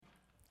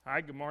Hi,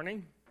 good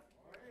morning.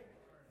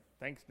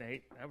 Thanks,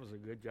 Nate. That was a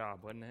good job,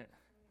 wasn't it?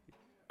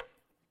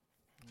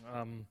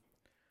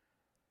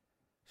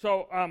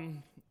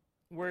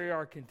 We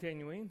are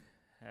continuing,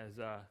 as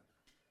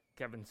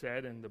Kevin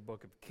said, in the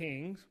book of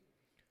Kings.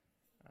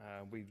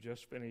 We've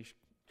just finished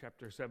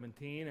chapter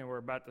 17, and we're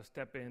about to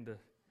step into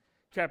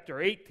chapter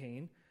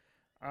 18.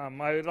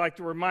 I would like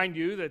to remind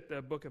you that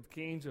the book of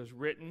Kings is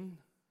written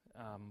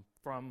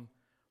from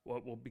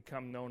what will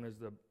become known as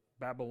the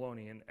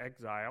Babylonian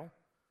exile,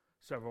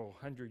 several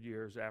hundred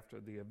years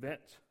after the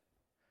events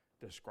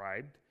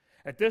described.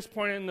 At this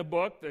point in the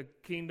book, the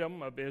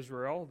kingdom of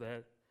Israel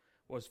that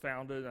was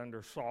founded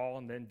under Saul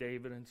and then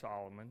David and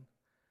Solomon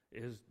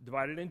is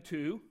divided in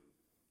two.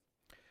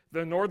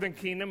 The northern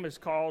kingdom is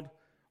called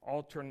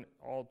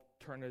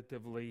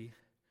alternatively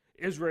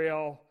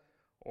Israel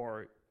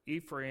or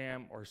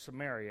Ephraim or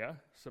Samaria.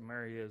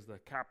 Samaria is the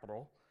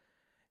capital.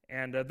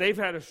 And they've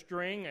had a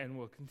string and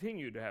will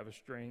continue to have a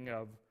string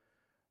of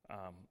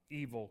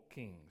evil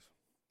kings.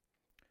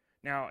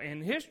 Now,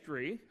 in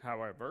history,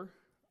 however,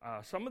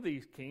 some of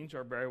these kings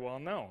are very well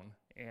known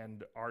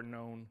and are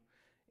known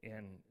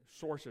in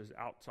sources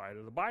outside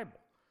of the Bible.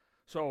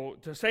 So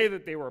to say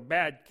that they were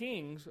bad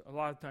kings, a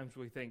lot of times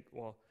we think,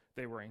 well,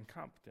 they were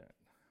incompetent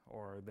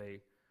or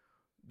they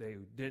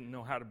didn't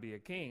know how to be a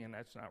king, and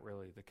that's not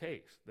really the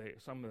case.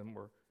 Some of them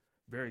were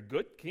very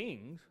good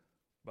kings,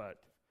 but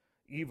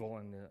evil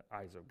in the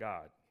eyes of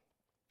God.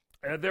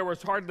 There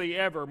was hardly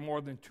ever more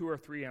than two or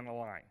three in a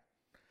line.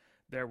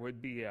 There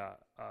would be a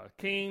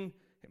king,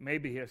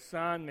 maybe his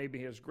son, maybe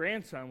his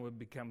grandson would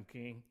become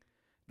king.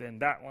 Then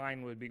that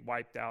line would be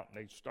wiped out, and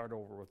they'd start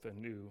over with a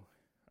new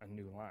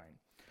line.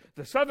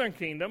 The southern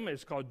kingdom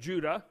is called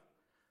Judah,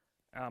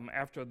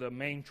 after the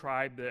main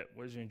tribe that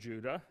was in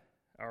Judah,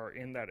 or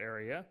in that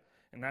area,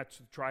 and that's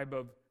the tribe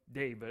of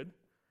David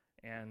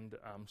and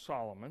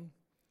Solomon.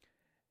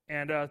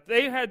 And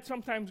they had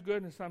sometimes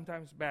good and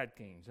sometimes bad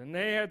kings. And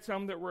they had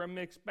some that were a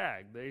mixed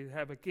bag. They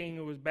have a king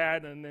who was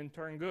bad and then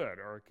turned good,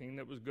 or a king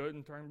that was good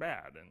and turned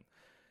bad. And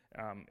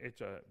it's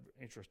an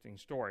interesting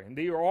story. And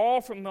they are all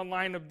from the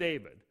line of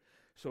David.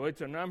 So it's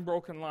an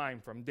unbroken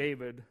line from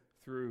David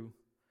through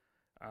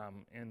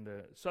in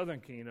the southern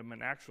kingdom.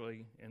 And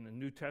actually, in the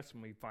New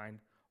Testament, we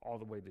find all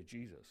the way to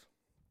Jesus.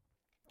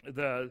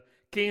 The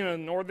king of the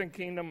northern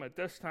kingdom at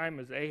this time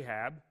is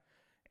Ahab.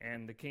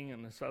 And the king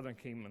in the southern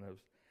kingdom is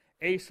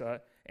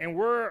Asa, and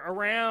we're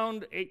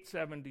around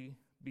 870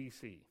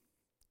 BC.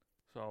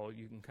 So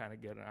you can kind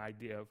of get an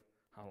idea of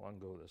how long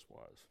ago this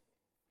was.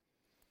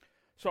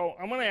 So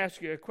I'm going to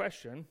ask you a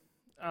question.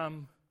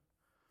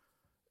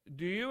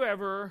 Do you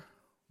ever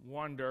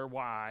wonder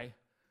why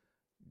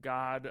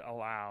God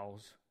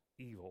allows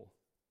evil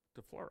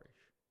to flourish?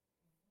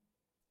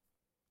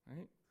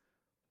 Right?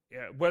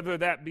 Yeah, whether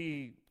that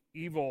be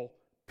evil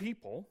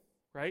people,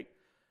 right?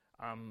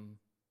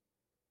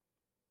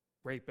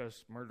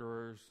 Rapists,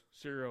 murderers,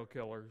 serial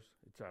killers,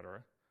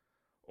 etc.,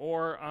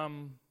 or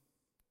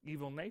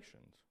evil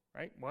nations,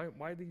 right?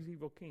 Why these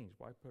evil kings?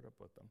 Why put up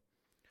with them?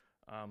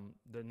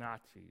 The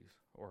Nazis,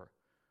 or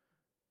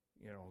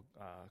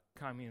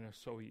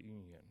communist Soviet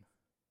Union,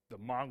 the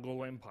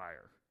Mongol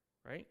Empire,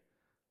 right?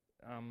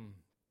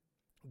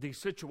 These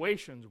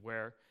situations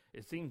where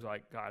it seems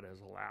like God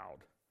has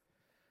allowed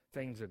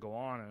things to go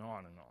on and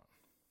on and on.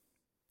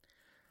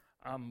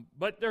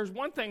 But there's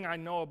one thing I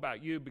know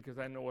about you because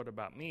I know it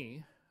about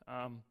me.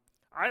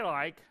 I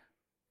like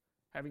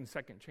having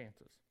second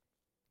chances,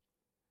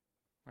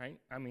 right?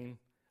 I mean,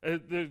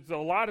 there's a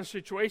lot of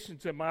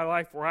situations in my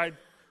life where I'd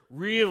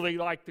really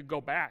like to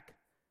go back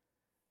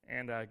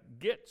and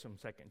get some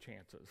second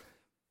chances.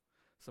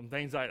 Some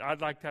things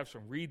I'd like to have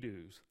some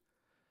redos.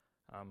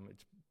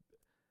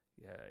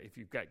 If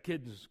you've got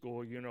kids in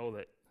school, you know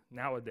that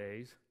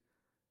nowadays,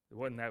 it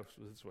wasn't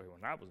this way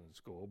when I was in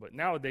school, but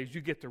nowadays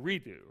you get to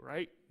redo,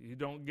 right? You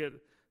don't get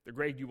the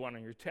grade you want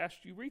on your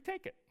test, you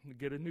retake it. You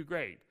get a new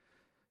grade.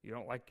 You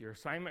don't like your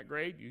assignment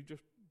grade, you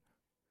just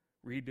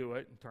redo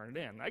it and turn it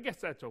in. I guess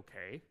that's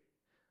okay,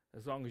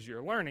 as long as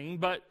you're learning.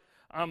 But,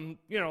 in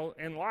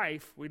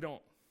life, we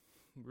don't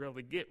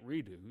really get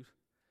redos.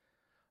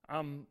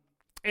 And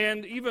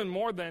even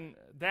more than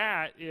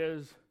that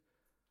is,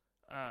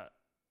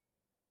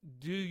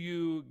 do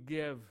you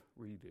give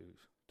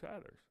redos to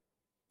others?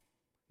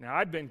 Now,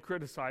 I've been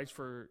criticized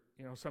for,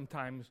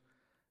 sometimes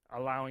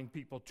allowing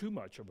people too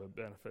much of a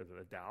benefit of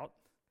the doubt.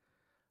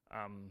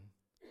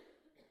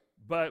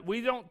 But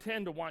we don't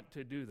tend to want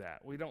to do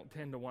that. We don't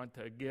tend to want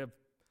to give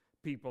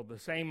people the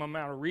same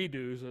amount of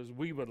redos as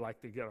we would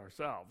like to get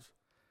ourselves.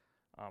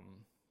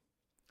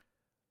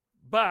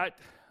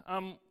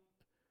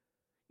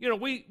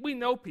 We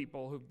know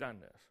people who've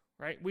done this,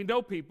 right? We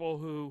know people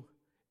who,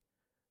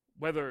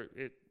 whether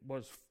it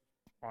was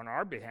on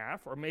our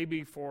behalf or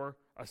maybe for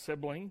a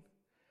sibling,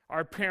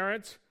 our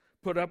parents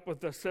put up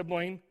with a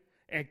sibling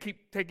and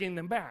keep taking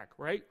them back,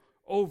 right?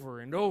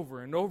 Over and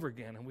over and over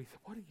again. And we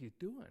think, what are you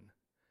doing?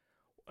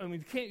 I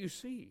mean, can't you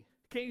see?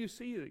 Can't you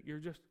see that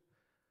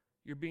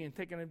you're being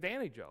taken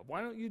advantage of?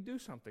 Why don't you do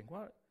something?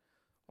 Why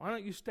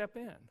don't you step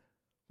in?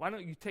 Why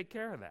don't you take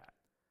care of that?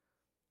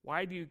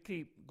 Why do you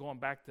keep going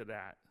back to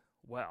that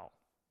well?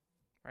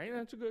 Right?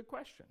 That's a good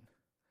question.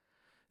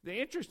 The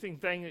interesting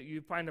thing that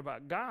you find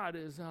about God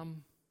is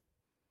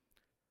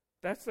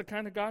that's the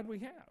kind of God we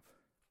have.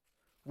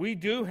 We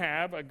do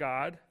have a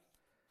God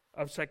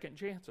of second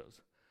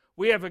chances.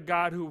 We have a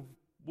God who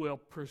will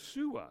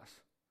pursue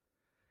us.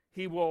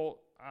 He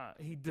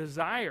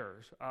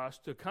desires us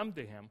to come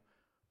to him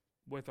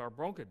with our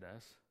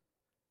brokenness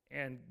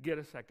and get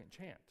a second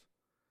chance.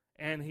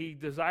 And he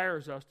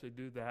desires us to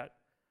do that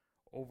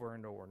over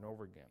and over and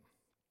over again.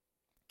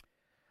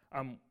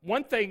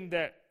 One thing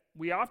that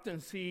we often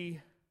see,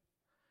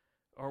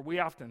 or we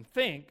often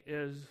think,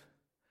 is,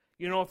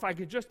 if I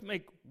could just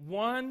make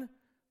one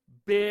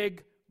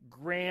big,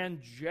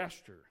 grand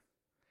gesture,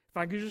 if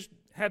I could just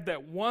have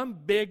that one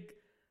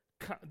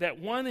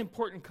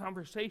important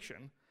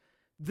conversation,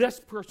 this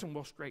person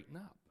will straighten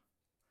up.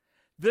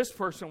 This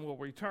person will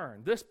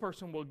return. This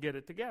person will get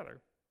it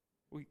together.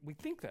 We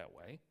think that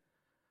way,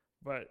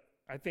 but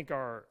I think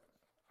our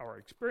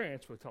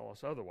experience would tell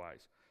us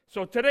otherwise.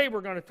 So today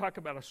we're going to talk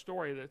about a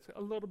story that's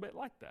a little bit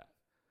like that,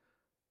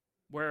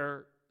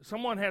 where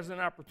someone has an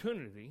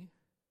opportunity,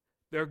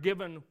 they're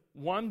given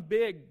one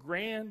big,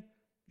 grand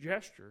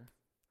gesture,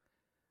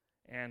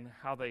 and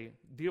how they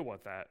deal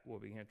with that will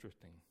be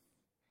interesting.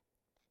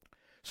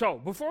 So,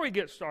 before we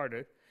get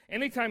started,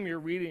 anytime you're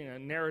reading a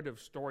narrative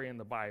story in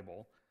the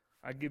Bible,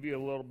 I give you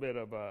a little bit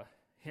of a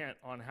hint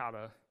on how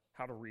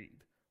to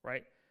read,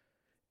 right?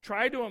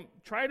 Try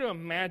to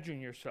imagine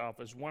yourself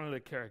as one of the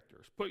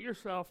characters. Put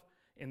yourself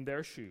in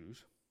their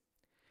shoes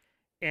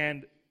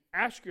and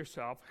ask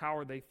yourself, how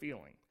are they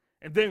feeling?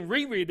 And then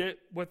reread it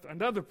with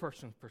another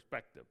person's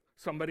perspective,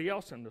 somebody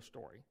else in the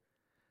story.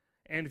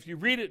 And if you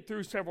read it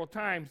through several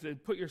times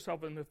and put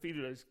yourself in the feet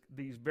of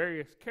these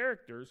various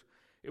characters,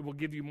 it will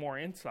give you more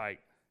insight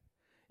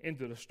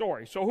into the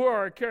story. So who are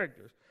our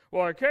characters?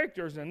 Well, our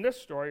characters in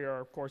this story are,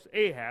 of course,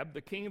 Ahab,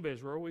 the king of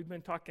Israel. We've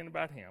been talking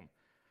about him.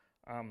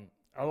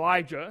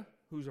 Elijah,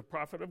 who's a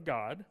prophet of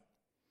God.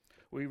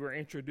 We were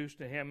introduced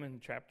to him in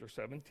chapter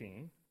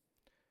 17.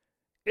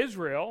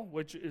 Israel,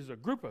 which is a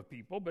group of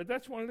people, but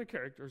that's one of the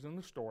characters in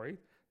the story.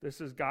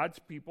 This is God's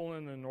people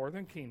in the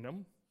northern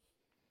kingdom.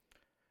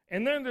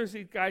 And then there's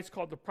these guys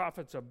called the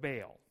prophets of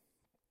Baal.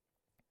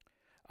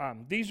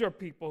 These are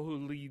people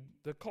who lead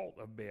the cult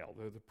of Baal.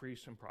 They're the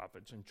priests and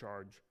prophets in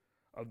charge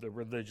of the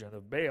religion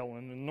of Baal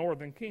in the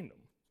northern kingdom.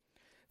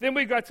 Then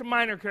we've got some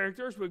minor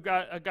characters. We've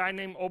got a guy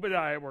named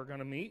Obadiah we're going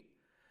to meet.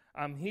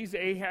 He's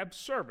Ahab's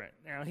servant.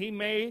 Now,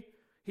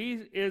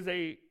 he's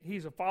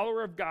a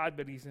follower of God,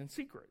 but he's in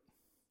secret.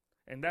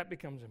 And that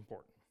becomes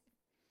important.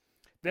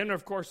 Then,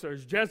 of course,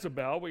 there's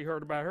Jezebel. We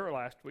heard about her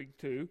last week,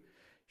 too.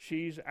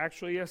 She's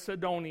actually a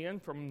Sidonian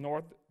from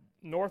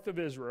north of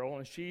Israel,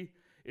 and she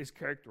is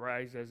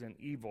characterized as an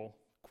evil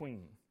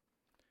queen.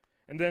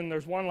 And then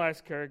there's one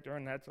last character,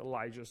 and that's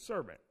Elijah's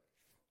servant.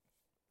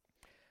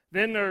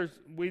 Then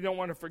we don't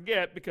want to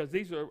forget, because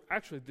these are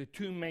actually the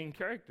two main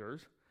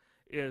characters,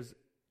 is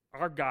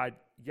our God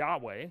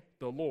Yahweh,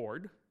 the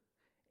Lord,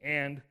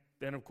 and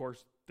then, of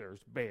course,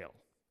 there's Baal.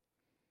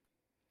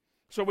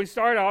 So we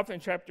start off in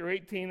chapter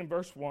 18 and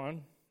verse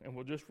 1, and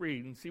we'll just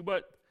read and see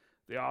what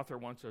the author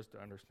wants us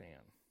to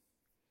understand.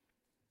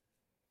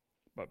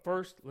 But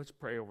first, let's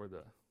pray over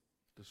the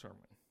sermon.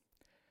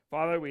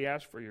 Father, we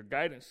ask for your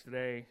guidance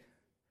today,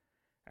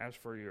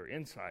 ask for your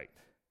insight.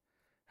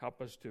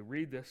 Help us to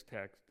read this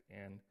text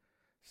and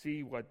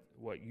see what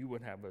you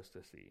would have us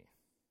to see.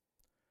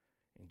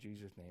 In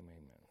Jesus' name,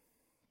 amen.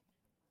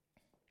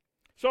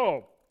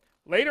 So,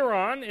 later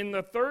on, in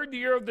the 3rd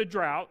year of the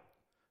drought,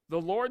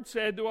 the Lord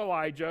said to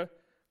Elijah,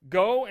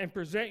 "Go and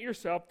present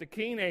yourself to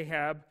King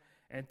Ahab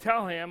and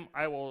tell him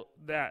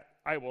that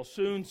I will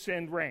soon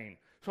send rain."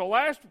 So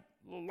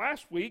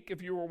last week,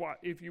 if you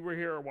were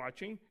here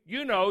watching,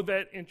 you know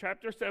that in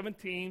chapter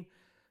 17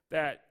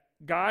 that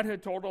God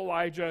had told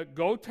Elijah,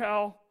 "Go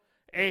tell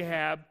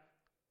Ahab,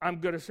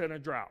 I'm going to send a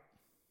drought.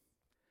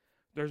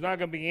 There's not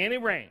going to be any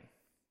rain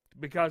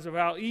because of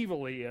how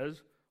evil he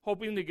is,"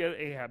 hoping to get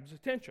Ahab's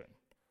attention.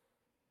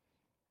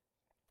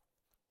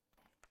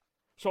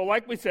 So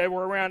like we said,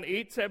 we're around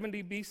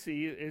 870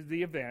 BC is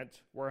the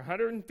event. We're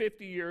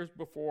 150 years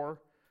before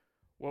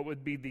what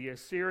would be the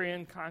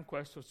Assyrian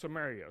conquest of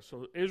Samaria.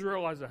 So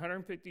Israel has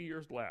 150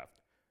 years left.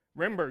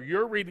 Remember,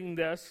 you're reading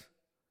this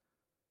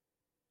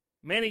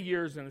many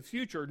years in the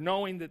future,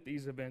 knowing that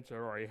these events have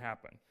already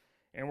happened.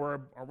 And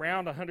we're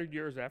around 100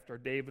 years after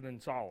David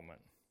and Solomon.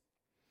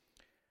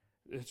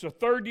 It's the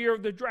 3rd year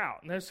of the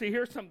drought. Now, see,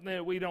 here's something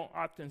that we don't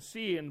often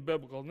see in the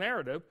biblical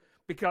narrative,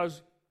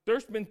 because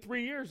there's been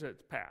 3 years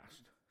that's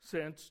passed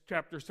since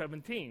chapter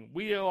 17.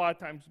 We a lot of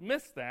times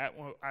miss that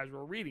as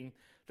we're reading,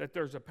 that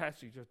there's a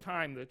passage of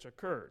time that's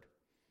occurred.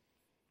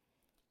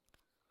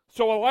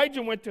 So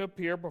Elijah went to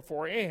appear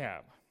before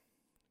Ahab.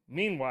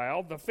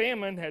 Meanwhile, the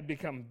famine had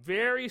become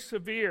very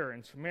severe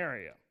in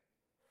Samaria.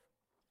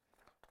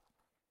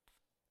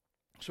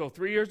 So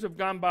 3 years have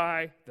gone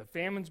by, the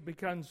famine's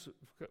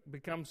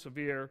become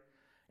severe,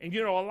 and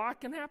a lot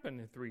can happen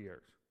in 3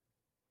 years.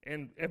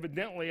 And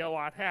evidently a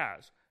lot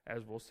has,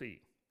 as we'll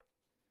see.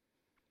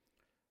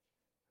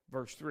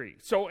 Verse 3.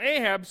 So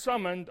Ahab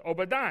summoned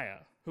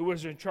Obadiah, who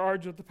was in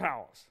charge of the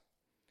palace.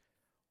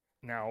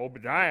 Now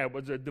Obadiah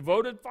was a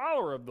devoted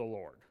follower of the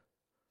Lord.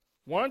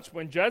 Once,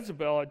 when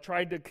Jezebel had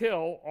tried to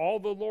kill all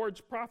the Lord's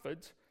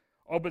prophets,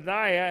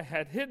 Obadiah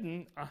had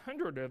hidden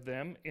 100 of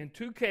them in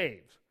 2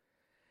 caves.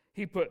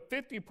 He put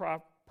 50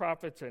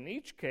 prophets in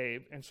each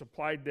cave and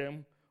supplied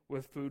them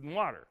with food and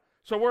water.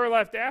 So we're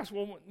left to ask,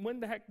 well, when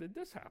the heck did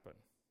this happen?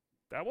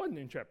 That wasn't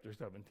in chapter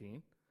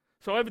 17.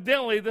 So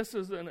evidently this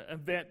is an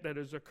event that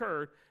has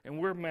occurred, and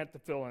we're meant to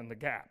fill in the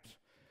gaps.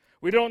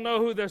 We don't know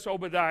who this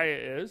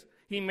Obadiah is.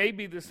 He may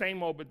be the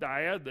same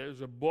Obadiah.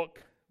 There's a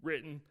book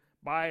written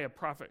by a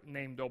prophet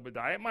named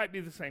Obadiah. It might be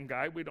the same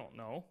guy. We don't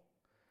know.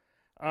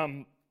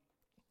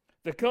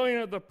 The killing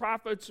of the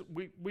prophets,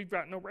 we've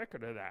got no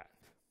record of that.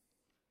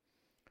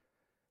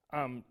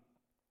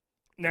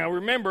 Now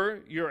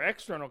remember your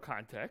external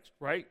context,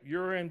 right?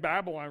 You're in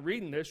Babylon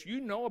reading this.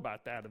 You know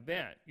about that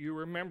event. You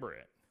remember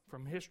it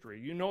from history.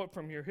 You know it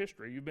from your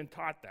history. You've been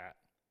taught that.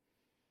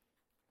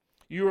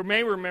 You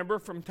may remember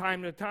from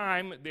time to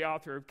time, the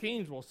author of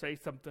Kings will say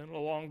something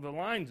along the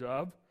lines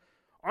of,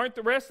 aren't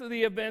the rest of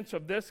the events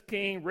of this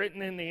king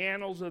written in the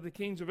annals of the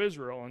kings of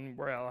Israel? And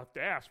I'll have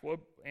to ask, what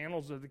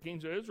annals of the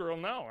kings of Israel?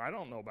 No, I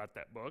don't know about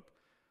that book.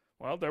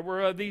 Well, there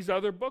were these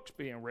other books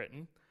being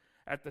written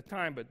at the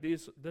time, but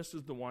this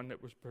is the one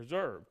that was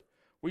preserved.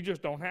 We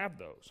just don't have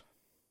those.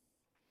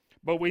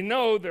 But we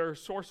know there are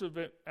sources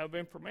of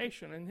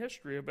information and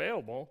history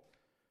available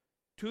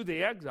to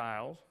the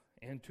exiles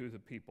and to the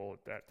people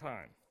at that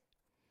time.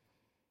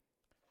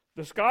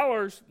 The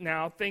scholars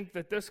now think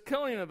that this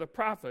killing of the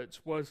prophets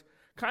was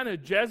kind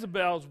of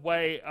Jezebel's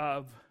way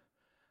of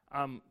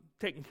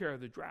taking care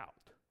of the drought.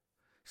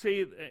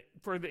 See,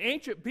 for the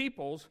ancient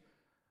peoples,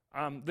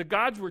 the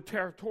gods were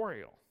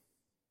territorial.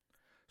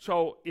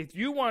 So if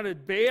you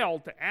wanted Baal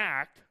to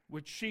act,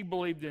 which she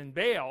believed in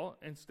Baal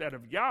instead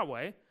of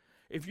Yahweh,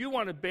 if you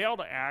wanted Baal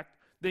to act,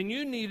 then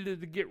you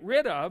needed to get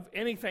rid of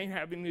anything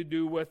having to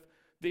do with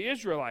the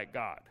Israelite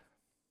God.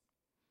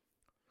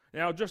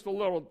 Now, just a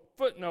little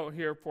footnote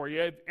here for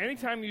you.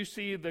 Anytime you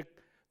see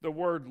the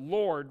word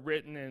Lord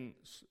written in,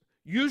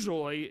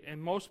 usually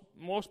in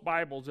most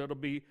Bibles, it'll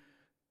be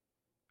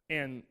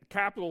in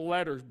capital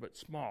letters but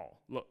small.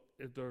 Look,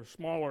 they're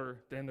smaller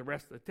than the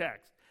rest of the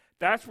text.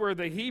 That's where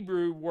the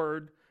Hebrew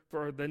word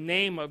for the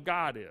name of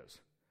God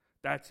is.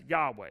 That's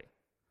Yahweh.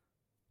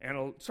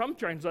 And some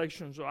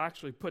translations will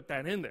actually put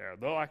that in there.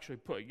 They'll actually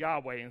put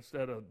Yahweh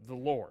instead of the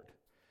Lord.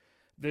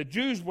 The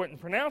Jews wouldn't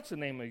pronounce the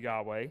name of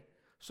Yahweh,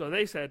 so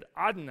they said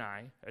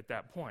Adonai at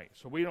that point.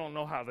 So we don't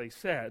know how they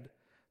said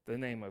the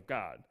name of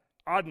God.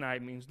 Adonai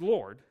means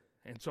Lord,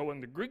 and so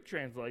in the Greek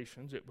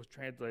translations, it was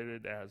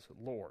translated as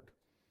Lord.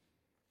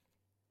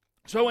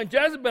 So in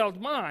Jezebel's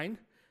mind,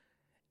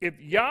 if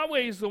Yahweh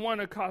is the one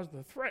who caused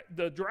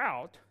the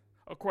drought,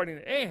 according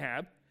to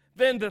Ahab,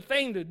 then the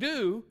thing to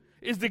do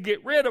is to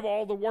get rid of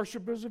all the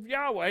worshipers of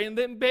Yahweh, and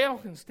then Baal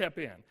can step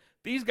in.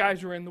 These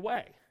guys are in the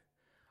way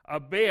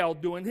of Baal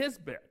doing his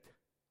bit.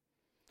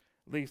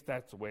 At least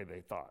that's the way they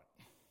thought.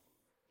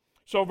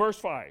 So verse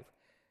 5.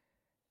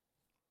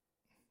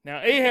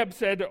 Now Ahab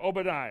said to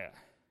Obadiah,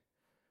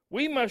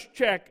 we must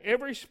check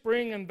every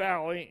spring and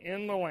valley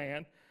in the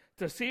land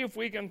to see if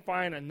we can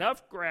find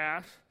enough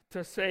grass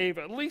to save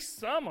at least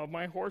some of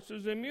my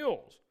horses and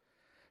mules.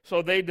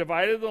 So they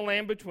divided the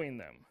land between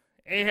them.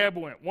 Ahab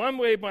went one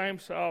way by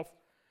himself,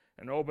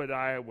 and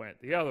Obadiah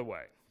went the other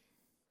way.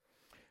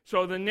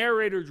 So the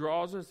narrator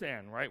draws us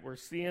in, right? We're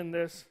seeing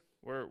this.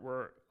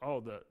 The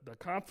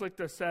conflict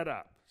is set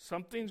up.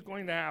 Something's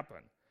going to happen.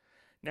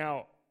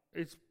 Now,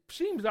 it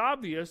seems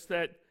obvious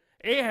that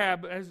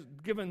Ahab has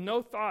given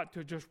no thought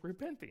to just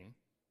repenting.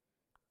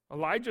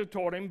 Elijah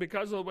told him,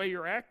 because of the way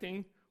you're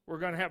acting, we're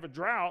going to have a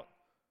drought.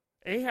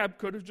 Ahab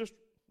could have just,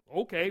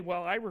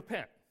 I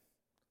repent.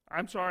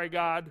 I'm sorry,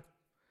 God.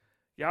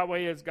 Yahweh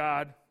is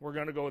God. We're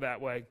going to go that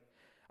way.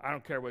 I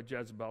don't care what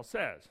Jezebel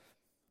says.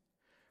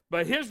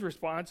 But his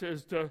response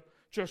is to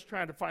just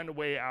try to find a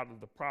way out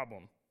of the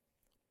problem.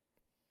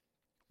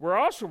 We're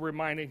also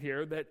reminded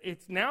here that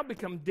it's now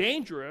become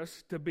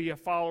dangerous to be a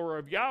follower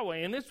of Yahweh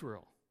in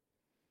Israel.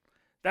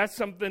 That's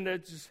something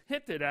that's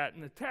hinted at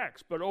in the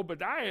text. But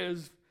Obadiah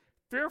is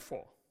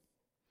fearful.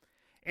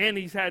 And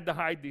he's had to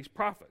hide these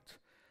prophets.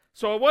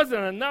 So it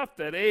wasn't enough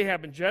that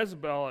Ahab and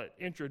Jezebel had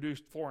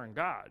introduced foreign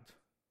gods.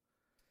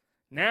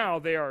 Now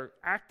they are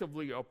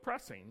actively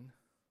oppressing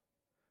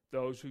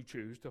those who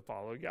choose to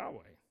follow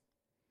Yahweh.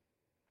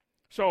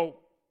 So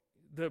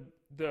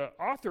the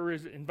author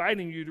is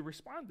inviting you to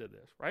respond to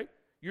this, right?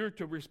 You're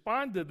to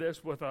respond to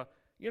this with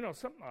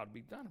something ought to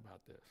be done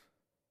about this.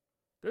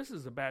 This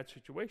is a bad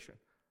situation.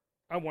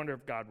 I wonder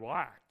if God will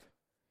act.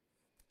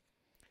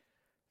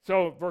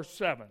 So, verse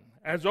 7.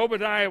 As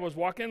Obadiah was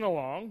walking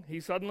along, he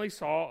suddenly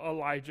saw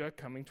Elijah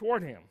coming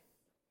toward him.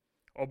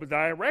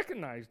 Obadiah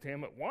recognized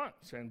him at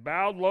once and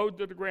bowed low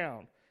to the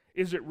ground.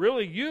 Is it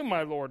really you,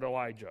 my lord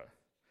Elijah?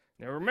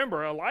 Now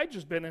remember,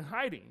 Elijah's been in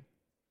hiding.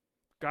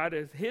 God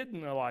has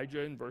hidden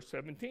Elijah in verse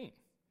 17.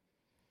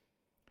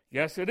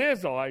 Yes, it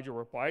is, Elijah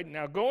replied.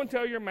 Now go and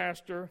tell your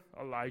master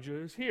Elijah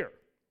is here.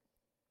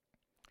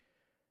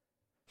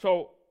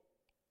 So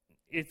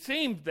it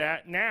seems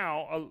that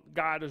now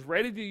God is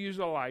ready to use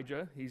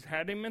Elijah. He's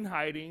had him in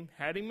hiding,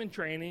 had him in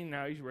training.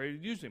 Now he's ready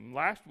to use him.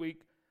 Last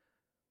week,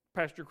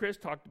 Pastor Chris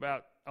talked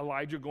about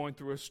Elijah going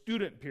through a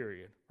student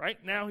period.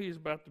 Right now he's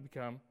about to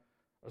become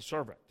a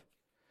servant.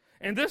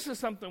 And this is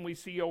something we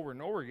see over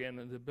and over again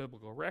in the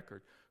biblical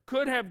record.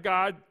 Could have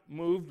God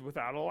moved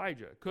without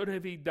Elijah? Could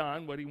have he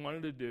done what he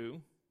wanted to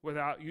do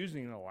without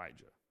using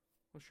Elijah?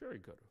 Well, sure he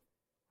could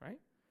have, right?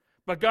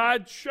 But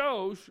God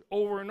shows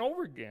over and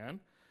over again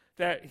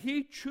that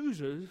he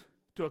chooses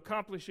to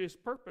accomplish his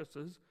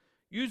purposes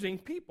using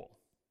people,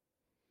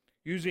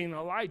 using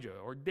Elijah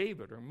or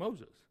David or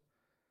Moses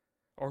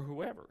or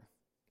whoever,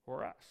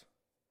 or us.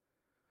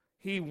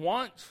 He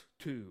wants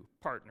to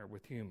partner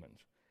with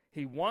humans.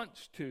 He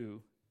wants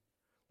to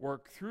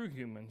work through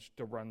humans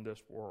to run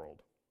this world.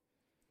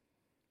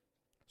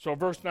 So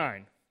verse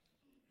 9.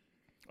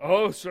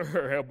 Oh,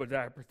 sir,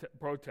 Obadiah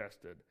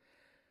protested.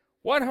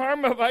 What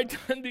harm have I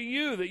done to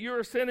you that you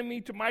are sending me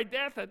to my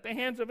death at the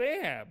hands of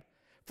Ahab?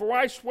 For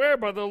I swear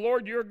by the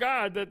Lord your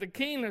God that the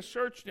king has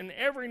searched in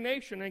every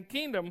nation and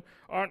kingdom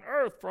on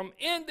earth from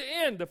end to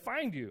end to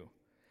find you.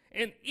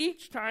 And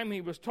each time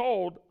he was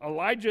told,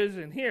 Elijah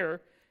isn't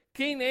here,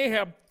 King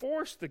Ahab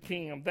forced the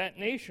king of that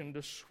nation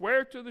to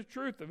swear to the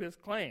truth of his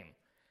claim.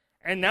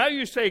 And now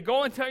you say,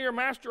 go and tell your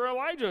master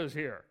Elijah is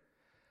here.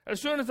 As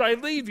soon as I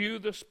leave you,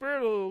 the Spirit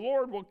of the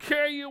Lord will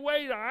carry you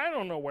away to I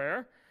don't know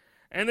where.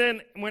 And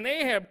then when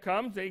Ahab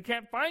comes and he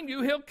can't find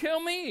you, he'll kill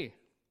me.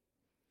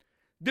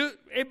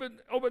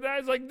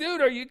 Obadiah's like,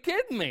 dude, are you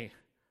kidding me?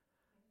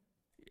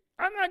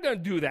 I'm not going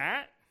to do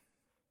that.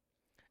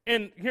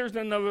 And here's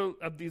another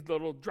of these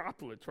little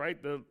droplets, right?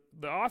 The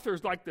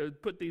authors like to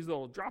put these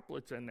little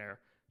droplets in there.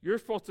 You're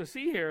supposed to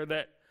see here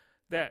that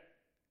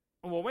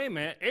well, wait a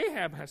minute,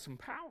 Ahab has some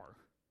power.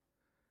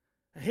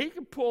 He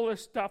can pull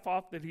this stuff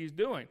off that he's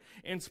doing.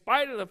 In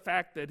spite of the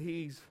fact that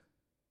he's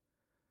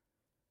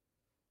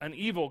an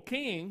evil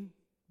king,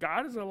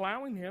 God is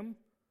allowing him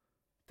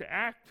to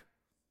act.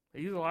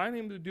 He's allowing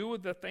him to do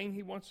the thing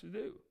he wants to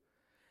do.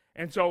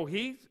 And so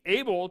he's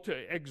able to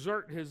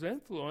exert his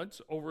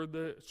influence over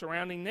the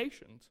surrounding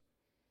nations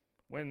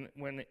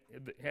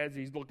as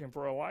he's looking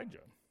for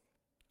Elijah.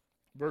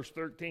 Verse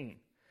 13.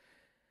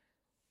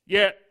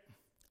 Yet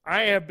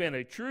I have been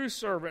a true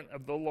servant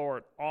of the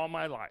Lord all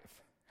my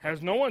life.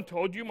 Has no one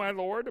told you, my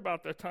Lord,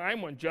 about the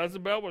time when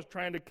Jezebel was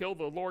trying to kill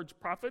the Lord's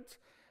prophets?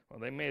 Well,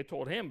 they may have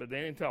told him, but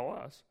they didn't tell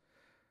us.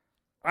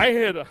 I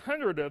hid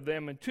 100 of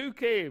them in 2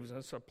 caves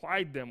and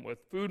supplied them with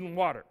food and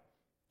water.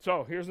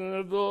 So here's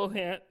another little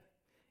hint.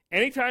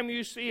 Anytime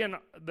you see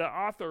the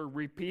author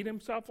repeat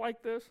himself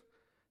like this,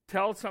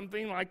 tell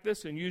something like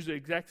this and use the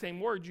exact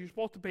same words, you're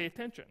supposed to pay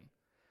attention.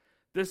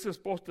 This is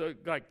supposed to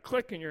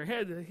click in your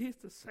head. He's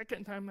the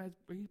second time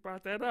he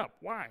brought that up.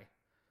 Why?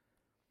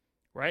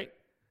 Right?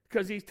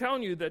 Because he's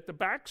telling you that the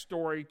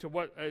backstory to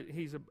what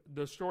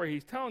the story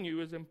he's telling you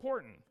is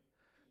important.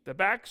 The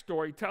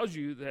backstory tells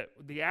you that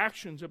the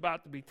actions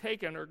about to be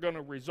taken are going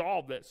to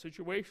resolve that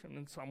situation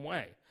in some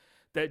way.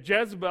 That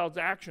Jezebel's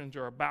actions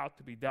are about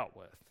to be dealt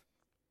with.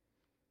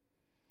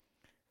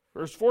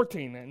 Verse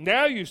 14, and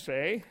now you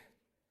say,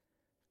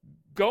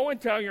 go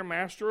and tell your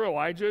master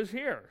Elijah is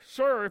here.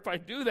 Sir, if I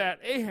do that,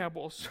 Ahab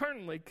will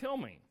certainly kill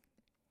me.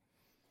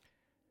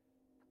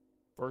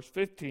 Verse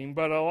 15,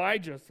 but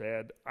Elijah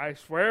said, I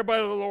swear by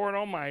the Lord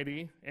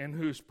Almighty, in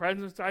whose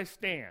presence I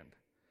stand,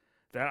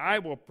 that I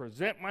will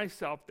present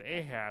myself to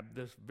Ahab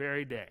this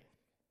very day.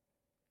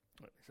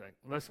 He's like,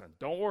 listen,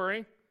 don't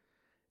worry.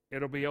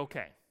 It'll be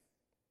okay.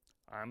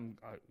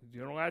 You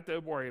don't have to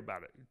worry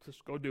about it.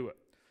 Just go do it.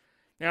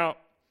 Now,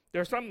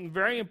 there's something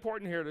very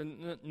important here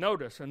to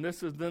notice, and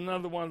this is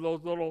another one of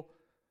those little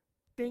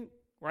ding,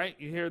 right?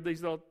 You hear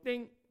these little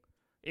ding,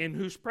 in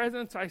whose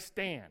presence I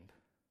stand.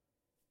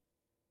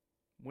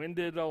 When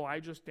did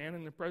Elijah stand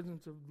in the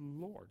presence of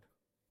the Lord?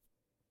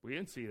 We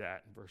didn't see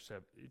that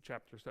in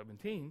chapter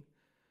 17.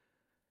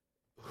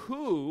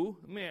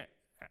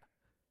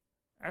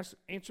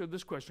 Answer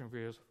this question for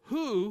you.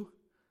 Who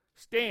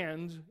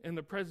stands in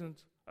the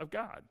presence of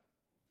God?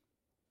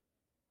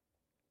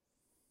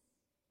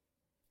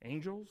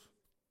 Angels?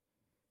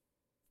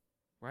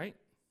 Right?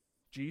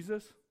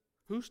 Jesus?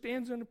 Who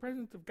stands in the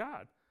presence of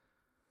God?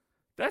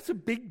 That's a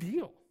big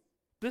deal.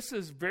 This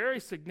is very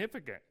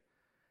significant.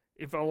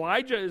 If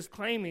Elijah is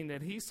claiming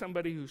that he's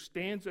somebody who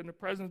stands in the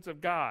presence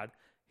of God,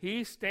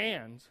 he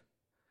stands,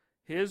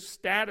 his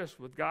status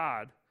with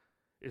God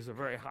is a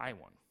very high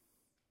one.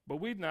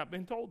 But we've not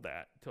been told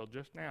that until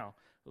just now.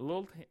 A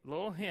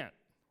little hint,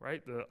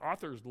 right? The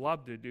authors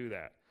love to do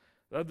that.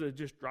 Love to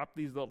just drop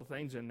these little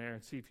things in there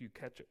and see if you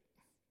catch it.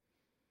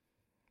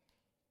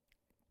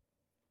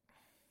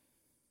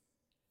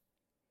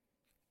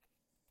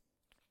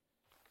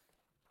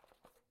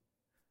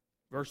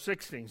 Verse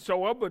 16,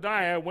 so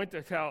Obadiah went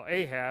to tell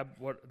Ahab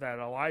that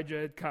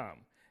Elijah had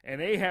come.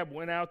 And Ahab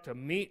went out to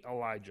meet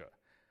Elijah.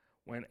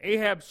 When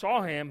Ahab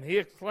saw him, he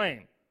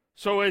exclaimed,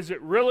 So is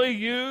it really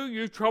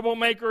you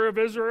troublemaker of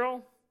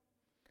Israel?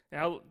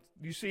 Now,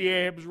 you see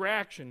Ahab's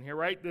reaction here,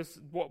 right? This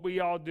is what we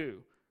all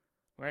do,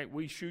 right?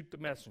 We shoot the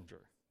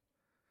messenger,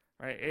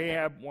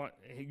 right?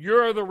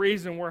 You're the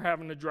reason we're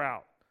having a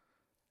drought.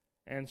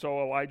 And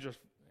so Elijah's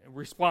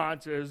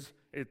response is,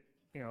 it's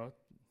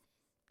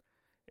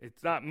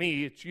not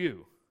me, it's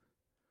you.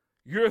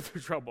 You're the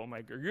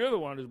troublemaker. You're the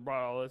one who's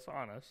brought all this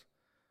on us.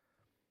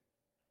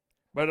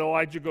 But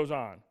Elijah goes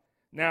on.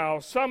 Now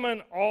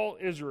summon all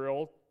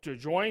Israel to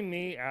join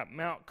me at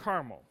Mount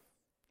Carmel,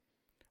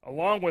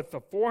 along with the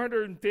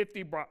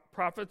 450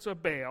 prophets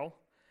of Baal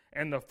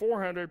and the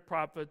 400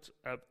 prophets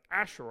of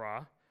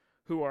Asherah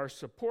who are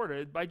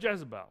supported by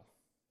Jezebel.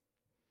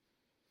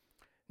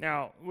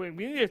 Now, we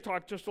need to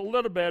talk just a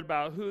little bit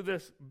about who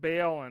this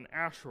Baal and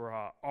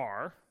Asherah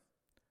are.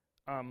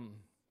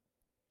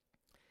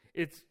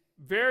 It's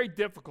very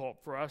difficult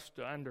for us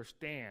to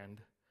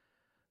understand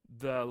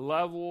the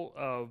level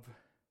of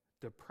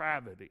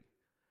depravity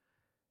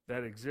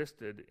that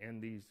existed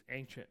in these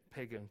ancient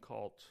pagan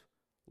cults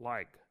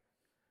like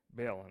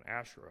Baal and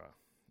Asherah.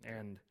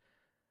 And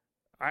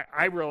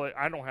I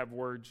don't have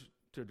words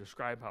to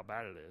describe how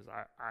bad it is.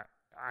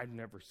 I've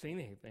never seen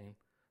anything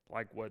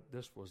like what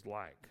this was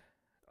like.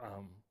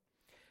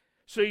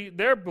 See,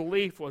 their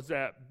belief was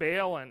that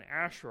Baal and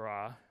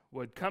Asherah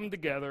would come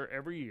together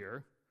every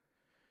year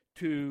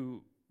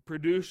to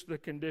produce the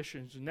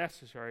conditions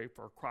necessary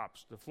for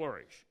crops to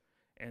flourish.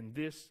 And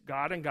this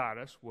god and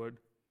goddess would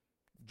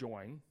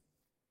join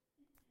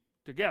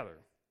together.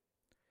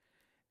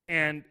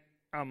 And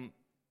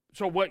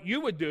so what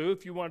you would do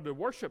if you wanted to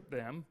worship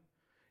them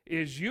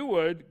is you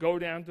would go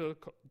down to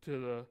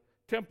the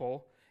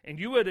temple and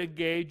you would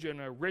engage in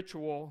a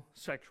ritual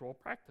sexual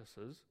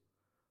practices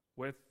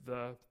with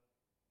the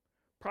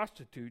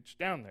prostitutes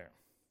down there.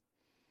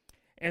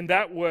 And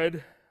that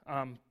would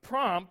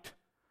prompt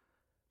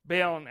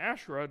Baal and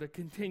Asherah to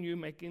continue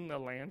making the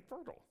land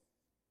fertile.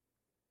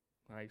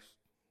 Nice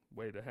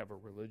way to have a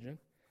religion.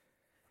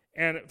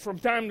 And from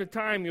time to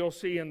time, you'll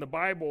see in the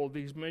Bible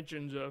these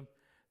mentions of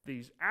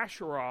these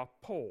Asherah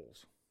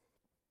poles.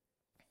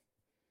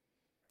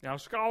 Now,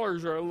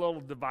 scholars are a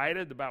little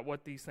divided about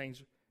what these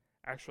things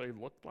actually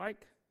looked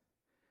like.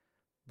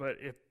 But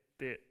if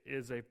it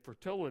is a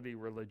fertility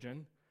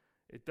religion,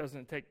 it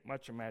doesn't take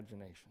much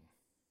imagination.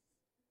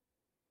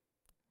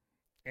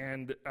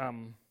 And,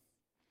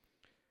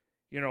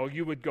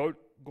 you would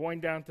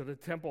going down to the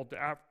temple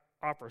to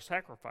offer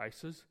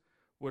sacrifices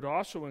would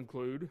also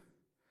include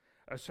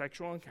a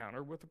sexual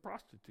encounter with a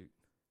prostitute.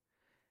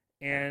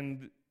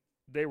 And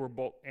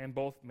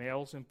both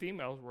males and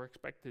females were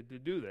expected to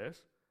do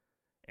this.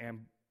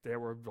 And there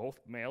were both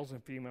males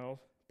and female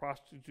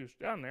prostitutes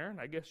down there, and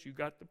I guess you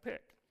got to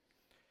pick.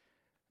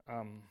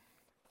 And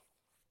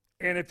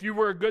if you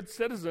were a good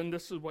citizen,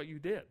 this is what you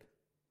did.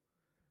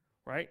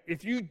 Right?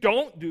 If you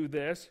don't do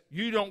this,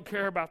 you don't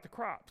care about the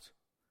crops.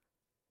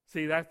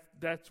 See,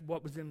 that's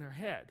what was in their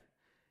head.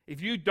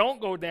 If you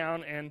don't go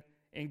down and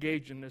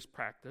engage in this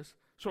practice,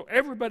 so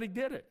everybody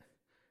did it,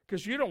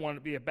 because you don't want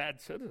to be a bad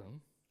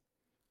citizen.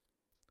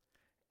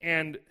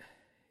 And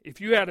if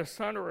you had a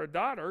son or a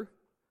daughter,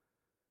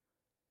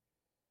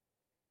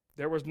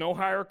 there was no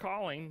higher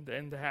calling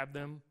than to have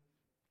them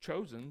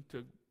chosen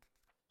to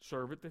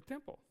serve at the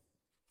temple.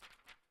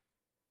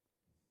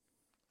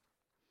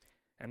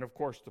 And of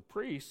course, the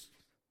priests,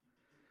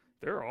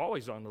 they're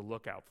always on the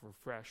lookout for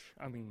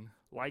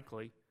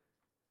likely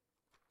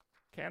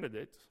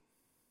candidates.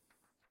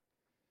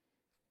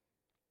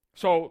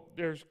 So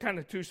there's kind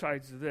of two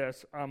sides to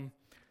this. I'm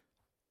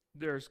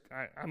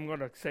going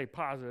to say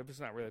positive. It's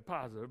not really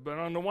positive. But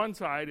on the one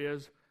side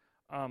is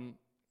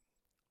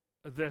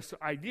this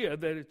idea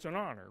that it's an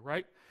honor,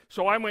 right?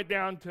 So I went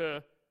down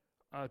to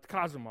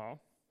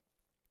Cozumel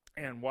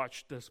and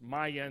watched this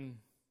Mayan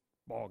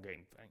ball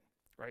game thing,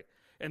 right?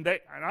 And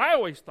I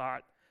always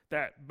thought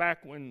that back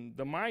when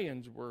the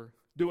Mayans were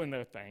doing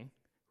their thing,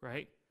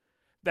 right,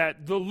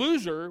 that the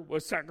loser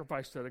was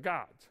sacrificed to the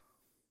gods.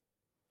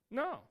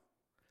 No.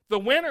 The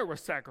winner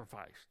was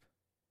sacrificed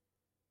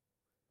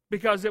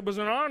because it was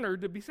an honor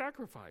to be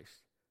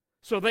sacrificed.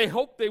 So they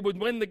hoped they would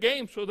win the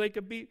game so they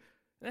could be. Isn't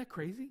that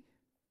crazy?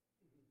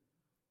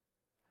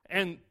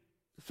 And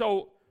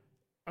so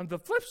on the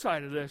flip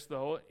side of this,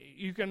 though,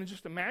 you can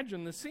just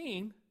imagine the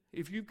scene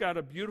if you've got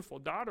a beautiful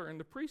daughter and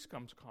the priest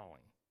comes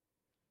calling.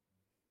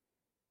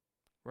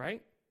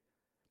 Right?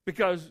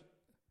 Because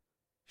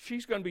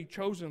she's going to be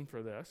chosen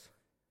for this.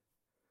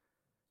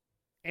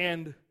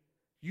 And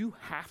you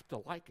have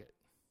to like it.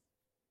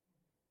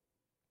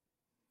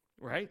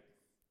 Right?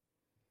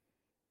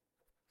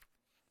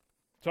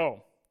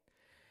 So,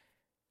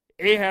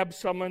 Ahab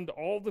summoned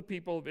all the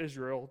people of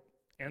Israel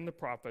and the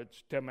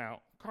prophets to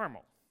Mount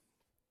Carmel.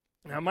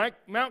 Now,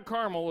 Mount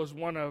Carmel is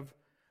one of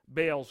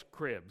Baal's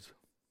cribs.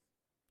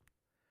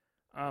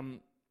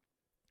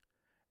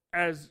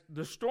 As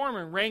the storm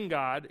and rain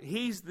god,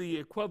 he's the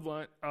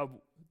equivalent of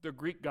the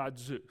Greek god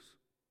Zeus.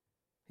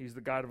 He's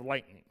the god of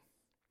lightning.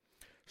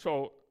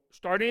 So,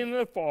 starting in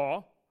the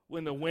fall,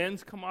 when the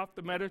winds come off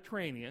the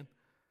Mediterranean,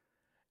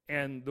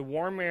 and the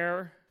warm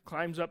air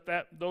climbs up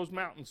those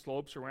mountain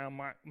slopes around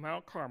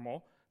Mount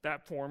Carmel,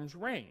 that forms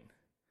rain.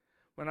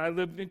 When I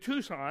lived in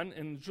Tucson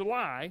in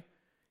July,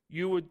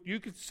 you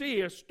could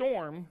see a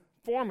storm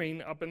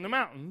forming up in the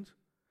mountains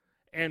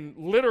and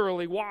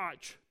literally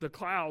watch the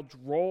clouds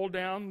roll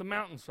down the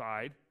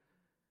mountainside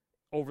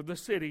over the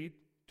city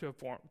to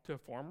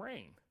form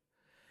rain.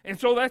 And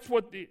so that's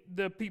what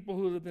the people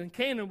who lived in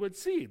Canaan would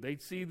see.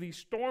 They'd see these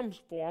storms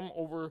form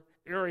over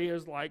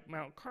areas like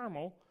Mount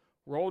Carmel,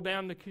 roll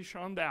down the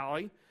Kishon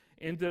Valley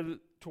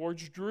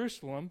towards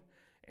Jerusalem,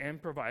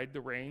 and provide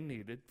the rain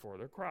needed for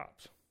their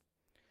crops.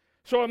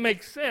 So it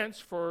makes sense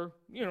for,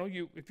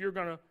 if you're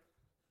going to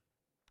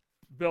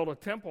build a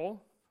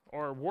temple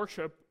or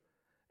worship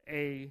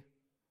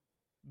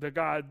the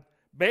god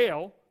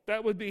Baal,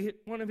 that would be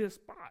one of his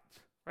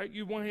spots, right?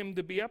 You want him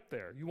to be up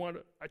there. You want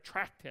to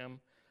attract him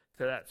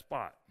to that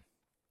spot.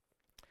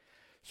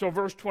 So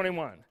verse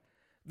 21,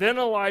 then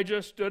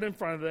Elijah stood in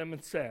front of them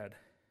and said,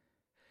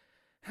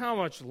 how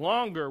much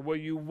longer will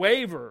you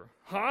waver,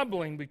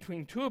 hobbling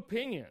between two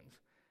opinions?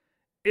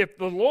 If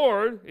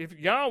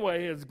Yahweh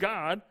is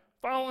God,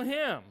 follow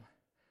him.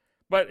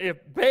 But if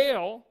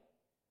Baal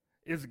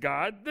is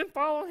God, then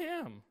follow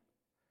him.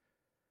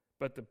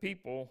 But the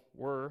people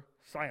were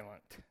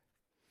silent.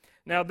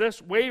 Now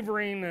this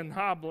wavering and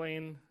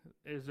hobbling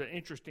is an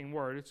interesting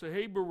word. It's a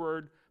Hebrew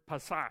word,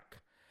 pasak.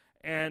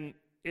 And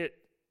it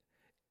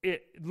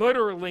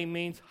literally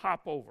means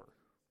hop over.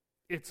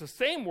 It's the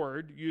same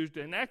word used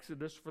in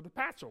Exodus for the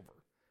Passover,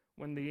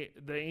 when the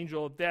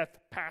angel of death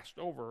passed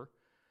over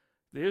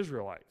the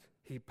Israelites.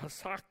 He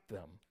pasaked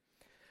them.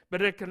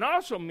 But it can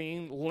also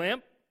mean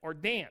limp or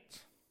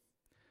dance.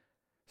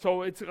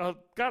 So it's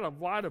got a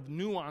lot of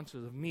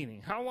nuances of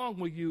meaning. How long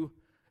will you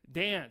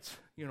dance,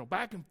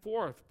 back and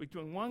forth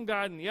between one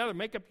God and the other?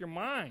 Make up your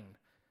mind.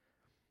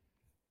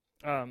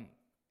 The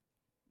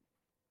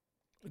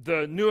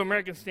New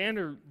American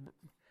Standard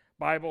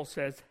Bible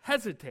says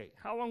hesitate.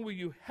 How long will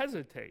you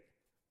hesitate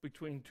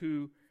between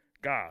two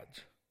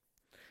gods?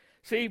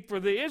 See, for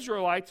the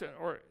Israelites,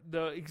 or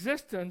the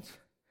existence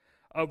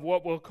of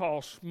what we'll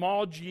call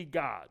small g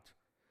gods,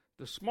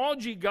 the small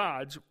g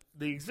gods,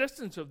 the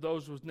existence of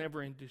those was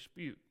never in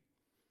dispute.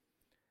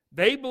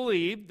 They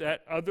believed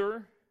that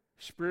other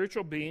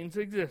spiritual beings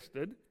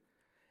existed,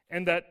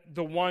 and that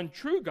the one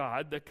true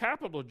God, the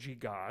capital G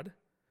God,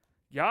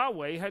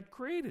 Yahweh, had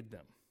created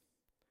them.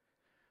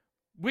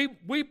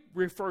 We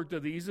refer to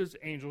these as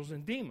angels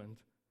and demons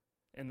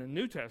in the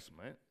New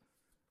Testament,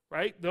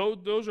 right?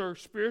 Those are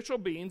spiritual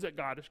beings that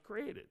God has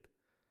created.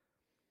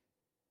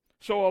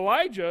 So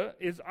Elijah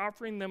is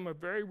offering them a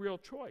very real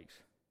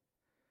choice.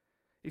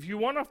 If you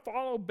want to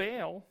follow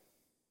Baal,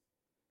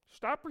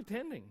 stop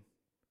pretending.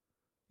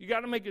 You got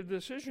to make a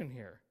decision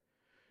here.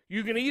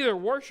 You can either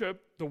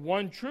worship the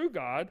one true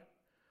God,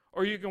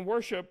 or you can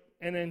worship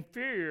an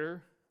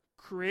inferior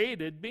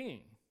created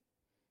being.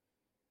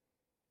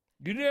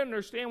 You need to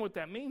understand what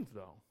that means,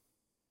 though.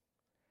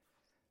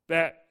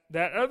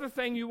 That other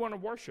thing you want to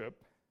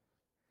worship,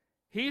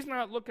 he's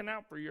not looking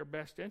out for your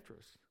best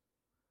interest.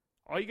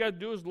 All you got to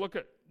do is look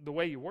at the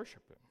way you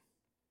worship him.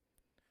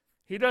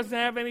 He doesn't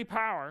have any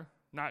power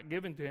not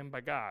given to him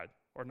by God,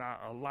 or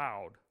not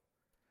allowed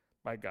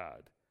by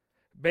God.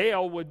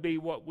 Baal would be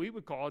what we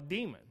would call a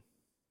demon.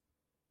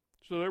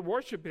 So they're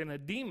worshiping a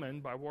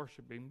demon by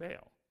worshiping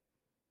Baal.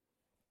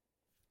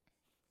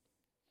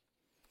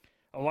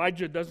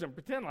 Elijah doesn't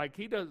pretend like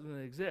he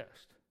doesn't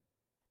exist.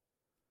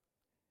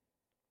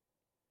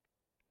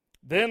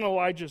 Then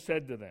Elijah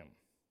said to them,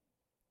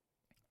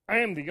 I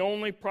am the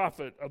only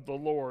prophet of the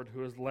Lord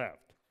who is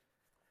left,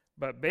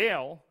 but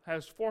Baal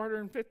has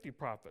 450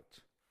 prophets.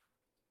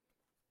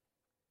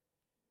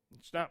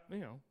 It's not,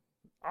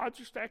 odds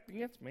are stacked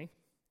against me.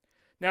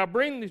 Now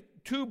bring the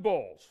two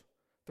bulls.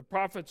 The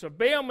prophets of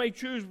Baal may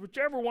choose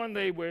whichever one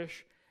they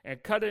wish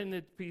and cut it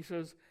into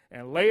pieces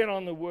and lay it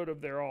on the wood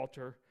of their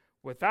altar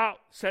without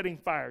setting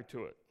fire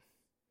to it.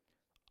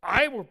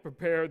 I will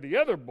prepare the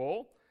other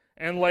bull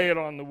and lay it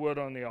on the wood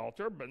on the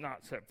altar, but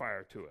not set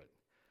fire to it.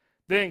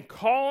 Then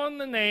call on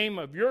the name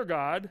of your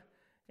God,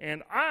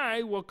 and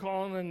I will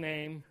call on the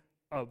name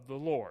of the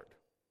Lord.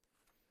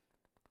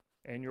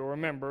 And you'll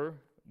remember,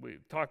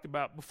 we've talked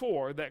about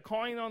before, that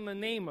calling on the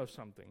name of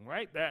something,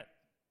 right? That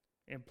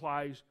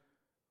implies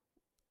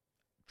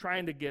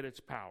trying to get its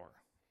power.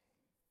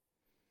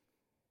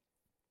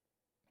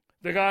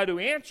 The God who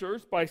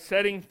answers by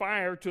setting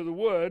fire to the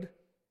wood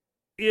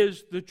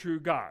is the true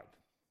God.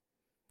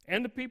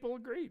 And the people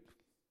agreed.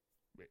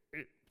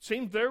 It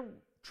seems they're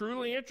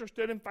truly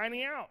interested in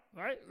finding out,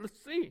 right?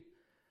 Let's see.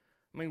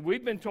 I mean,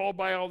 we've been told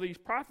by all these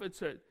prophets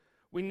that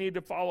we need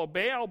to follow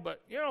Baal,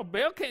 but,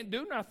 Baal can't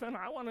do nothing.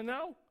 I want to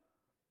know.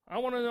 I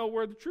want to know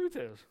where the truth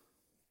is.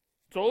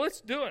 So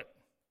let's do it.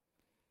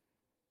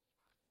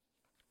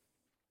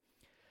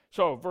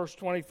 So, verse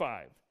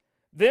 25.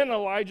 Then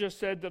Elijah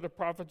said to the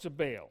prophets of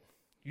Baal,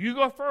 you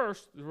go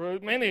first, there are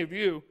many of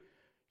you.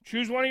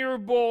 Choose one of your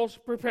bulls,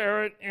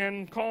 prepare it,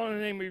 and call on the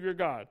name of your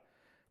God.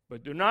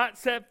 But do not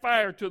set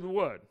fire to the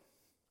wood.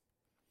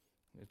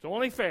 It's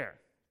only fair.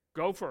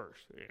 go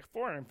first.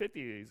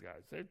 450 of these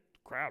guys, they're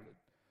crowded.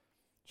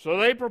 So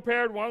they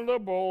prepared one of the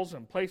bulls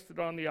and placed it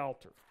on the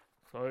altar.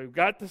 So we've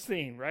got the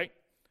scene, right?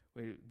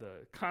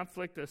 The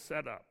conflict is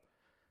set up.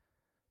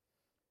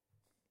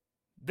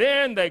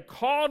 Then they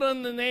called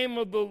on the name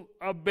of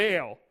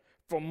Baal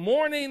from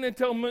morning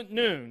until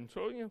noon.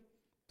 So,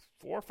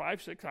 4,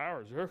 5, 6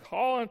 hours. They're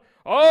calling,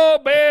 "Oh,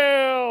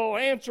 Baal,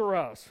 answer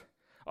us.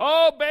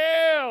 Oh,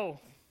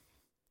 Baal."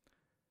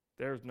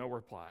 There's no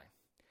reply.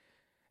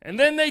 And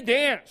then they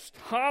danced,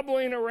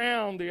 hobbling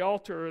around the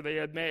altar they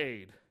had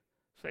made.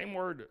 Same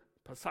word,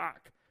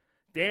 pasak.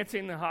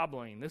 Dancing and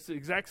hobbling. This is the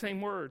exact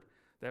same word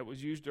that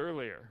was used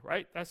earlier,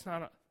 right? That's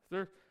not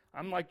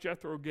I'm like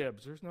Jethro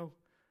Gibbs. There's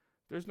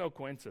no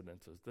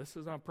coincidences. This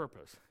is on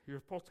purpose. You're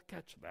supposed to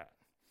catch that.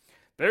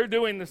 They're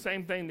doing the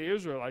same thing the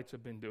Israelites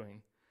have been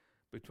doing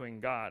between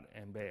God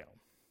and Baal.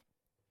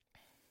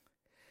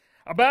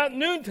 About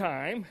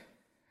noontime,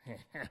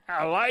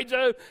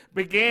 Elijah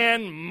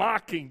began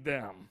mocking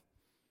them.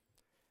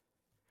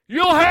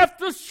 "You'll have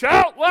to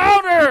shout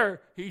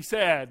louder," he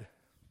said.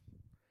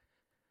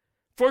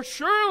 "For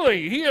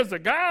surely he is a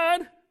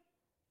God.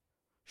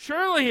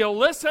 Surely he'll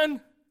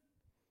listen."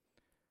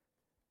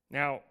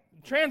 Now,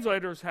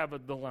 translators have a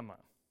dilemma.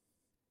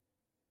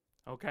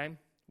 Okay?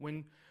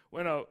 When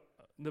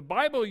the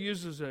Bible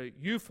uses a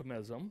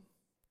euphemism,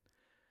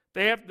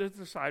 they have to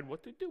decide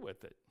what to do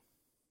with it.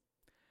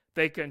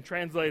 They can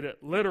translate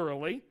it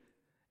literally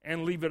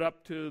and leave it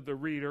up to the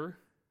reader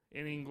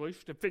in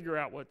English to figure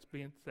out what's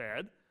being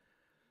said.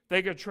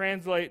 They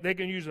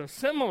can use a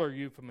similar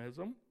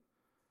euphemism,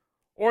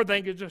 or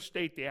they could just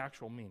state the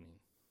actual meaning.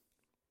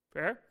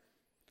 Fair?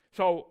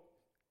 So,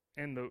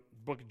 in the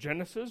book of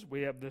Genesis,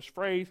 we have this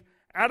phrase,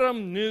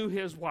 Adam knew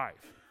his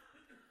wife.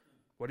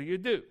 What do?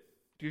 Do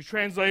you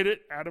translate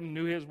it, Adam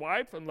knew his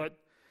wife, and let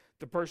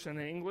the person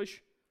in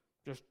English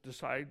just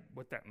decide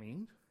what that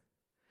means?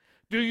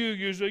 Do you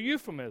use a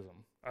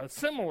euphemism, a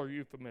similar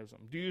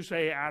euphemism? Do you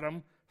say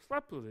Adam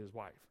slept with his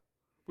wife?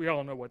 We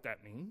all know what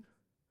that means.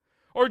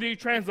 Or do you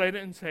translate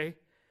it and say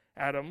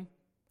Adam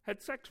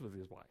had sex with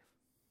his wife?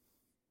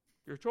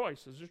 Your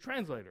choice as a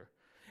translator.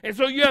 And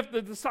so you have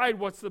to decide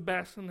what's the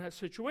best in that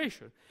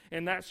situation.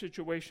 In that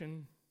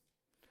situation,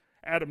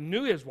 Adam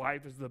knew his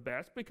wife is the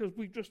best because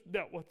we just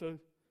dealt with the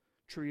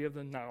tree of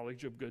the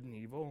knowledge of good and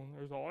evil, and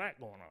there's all that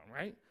going on,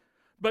 right?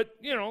 But,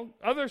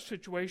 other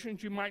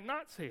situations you might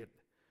not say it.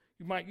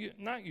 You might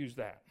not use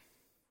that.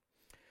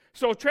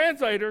 So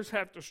translators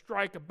have to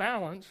strike a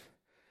balance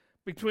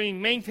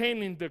between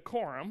maintaining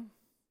decorum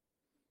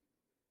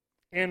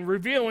and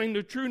revealing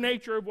the true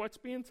nature of what's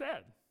being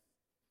said.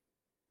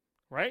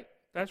 Right?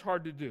 That's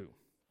hard to do.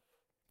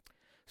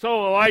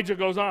 So Elijah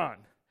goes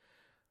on.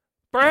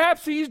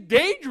 Perhaps he's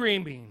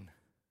daydreaming.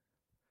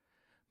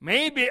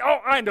 Maybe,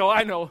 I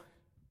know.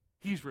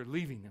 He's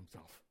relieving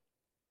himself.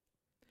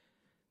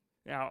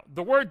 Now,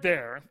 the word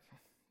there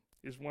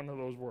is one of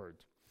those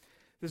words.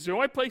 This is the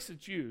only place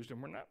it's used,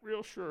 and we're not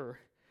real sure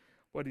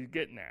what he's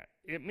getting at.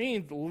 It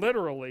means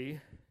literally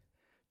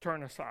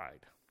turn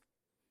aside.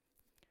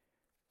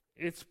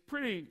 It's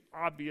pretty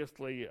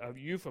obviously a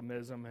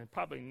euphemism and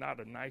probably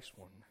not a nice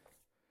one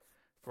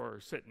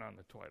for sitting on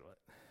the toilet.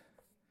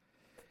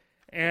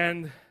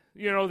 And,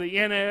 the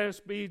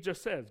NASB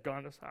just says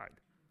gone aside.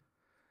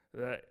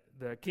 The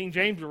King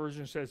James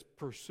Version says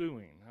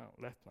pursuing. Oh,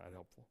 that's not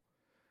helpful.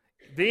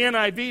 The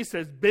NIV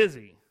says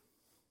busy.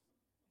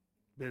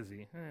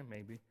 Busy,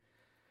 maybe.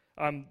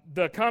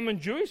 The Common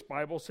Jewish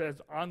Bible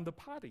says on the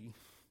potty.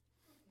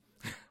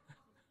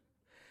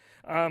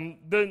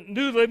 The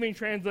New Living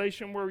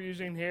Translation we're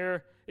using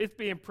here, it's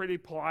being pretty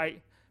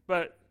polite,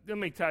 but let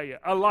me tell you,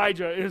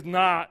 Elijah is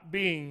not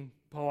being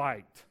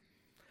polite.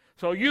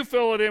 So you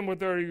fill it in with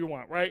whatever you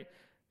want, right?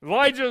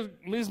 Elijah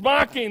is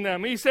mocking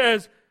them. He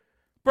says,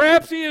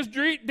 perhaps he is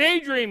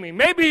daydreaming.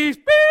 Maybe he's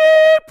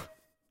beep.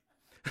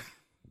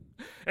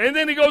 And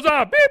then he goes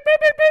on, beep, beep,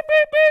 beep, beep,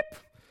 beep, beep.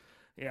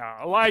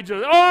 Yeah,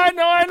 Elijah,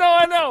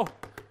 I know.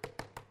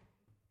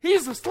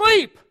 He's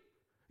asleep.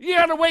 You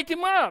got to wake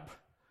him up.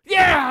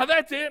 Yeah,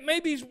 that's it.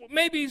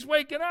 Maybe he's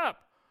waking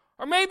up.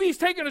 Or maybe he's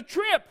taking a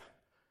trip.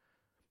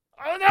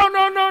 Oh, no,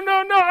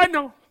 I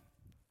know.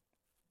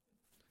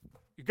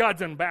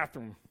 God's in the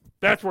bathroom.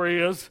 That's where he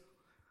is.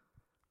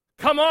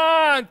 Come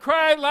on,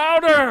 cry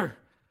louder.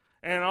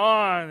 And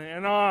on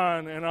and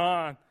on and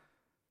on.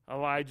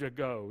 Elijah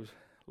goes,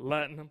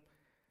 letting him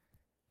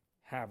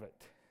have it.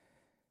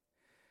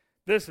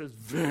 This is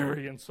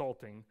very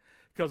insulting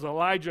because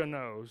Elijah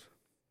knows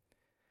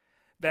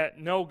that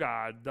no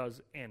God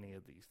does any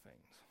of these things.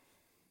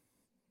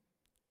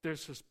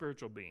 There's a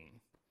spiritual being.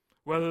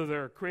 Whether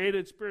they're a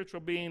created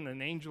spiritual being,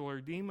 an angel or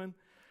a demon,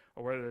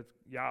 or whether it's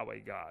Yahweh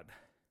God,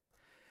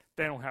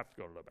 they don't have to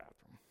go to the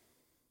bathroom.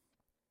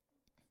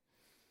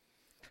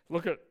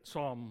 Look at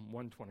Psalm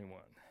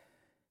 121.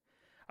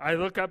 I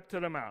look up to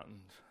the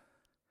mountains.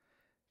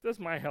 Does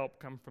my help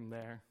come from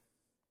there?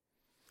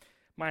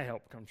 My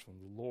help comes from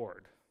the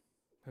Lord,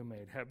 who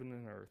made heaven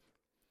and earth.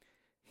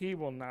 He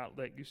will not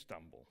let you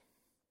stumble.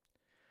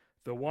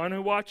 The one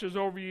who watches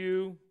over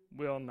you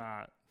will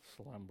not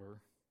slumber.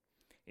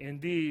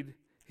 Indeed,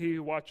 he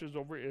who watches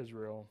over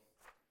Israel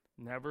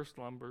never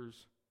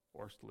slumbers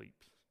or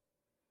sleeps,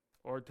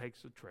 or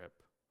takes a trip,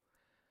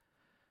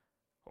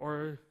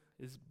 or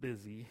is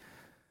busy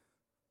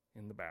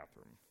in the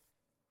bathroom.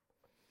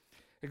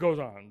 It goes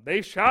on.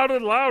 They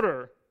shouted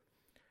louder,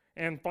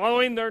 and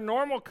following their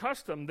normal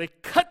custom, they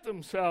cut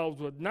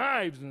themselves with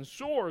knives and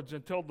swords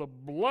until the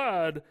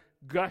blood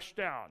gushed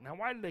out. Now,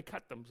 why did they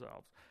cut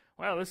themselves?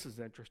 Well, this is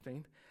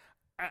interesting.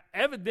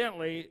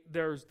 Evidently,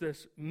 there's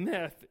this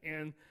myth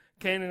in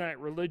Canaanite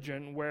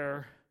religion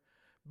where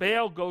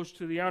Baal goes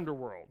to the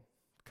underworld.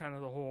 Kind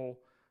of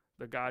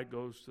the guy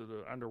goes to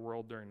the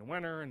underworld during the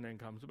winter and then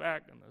comes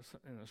back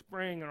in the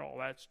spring and all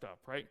that stuff,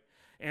 right?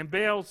 And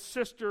Baal's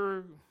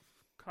sister,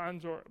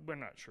 consort, we're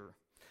not sure.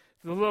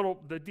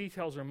 The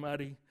details are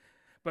muddy,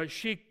 but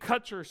she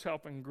cuts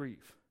herself in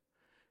grief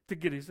to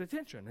get his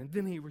attention, and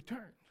then he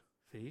returns.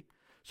 See?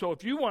 So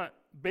if you want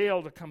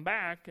Baal to come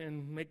back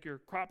and make your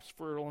crops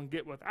fertile and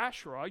get with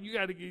Asherah, you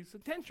got to get his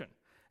attention.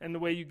 And the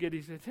way you get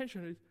his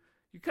attention is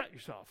you cut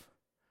yourself.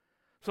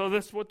 So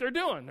that's what they're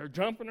doing. They're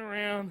jumping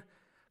around,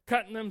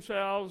 cutting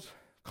themselves,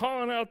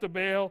 calling out to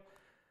Baal.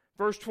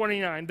 Verse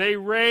 29, they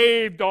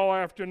raved all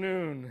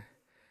afternoon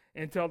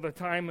until the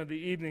time of the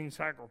evening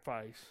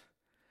sacrifice.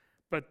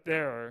 But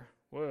there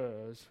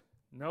was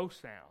no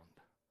sound,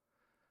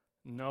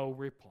 no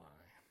reply,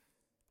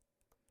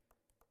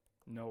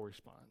 no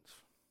response.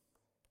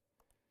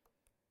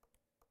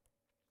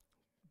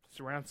 It's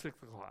around 6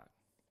 o'clock.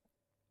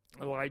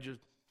 Elijah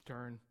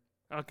turned.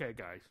 Okay,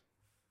 guys,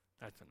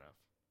 that's enough.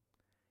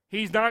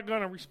 He's not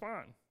going to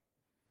respond.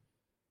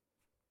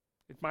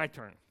 It's my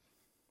turn.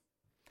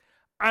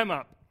 I'm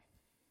up.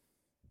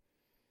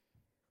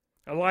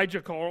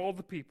 Elijah called all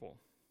the people.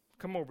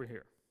 Come over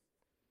here.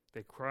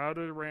 They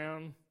crowded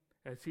around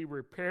as he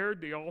repaired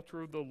the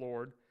altar of the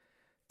Lord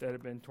that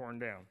had been torn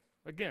down.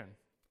 Again,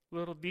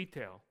 little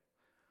detail.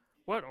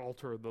 What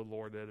altar of the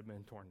Lord that had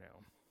been torn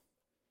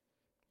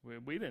down?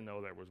 We didn't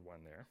know there was one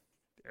there.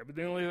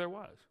 Evidently there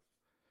was.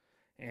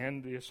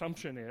 And the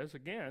assumption is,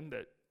 again,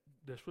 that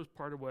this was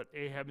part of what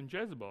Ahab and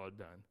Jezebel had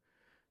done.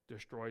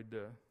 Destroyed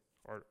the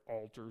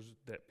altars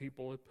that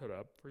people had put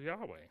up for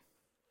Yahweh.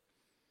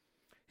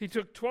 He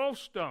took 12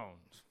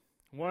 stones,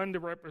 one to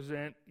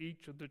represent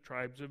each of the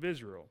tribes of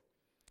Israel.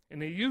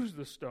 And he used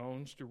the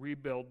stones to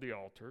rebuild the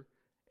altar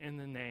in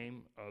the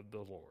name of the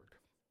Lord.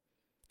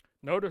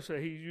 Notice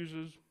that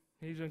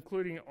he's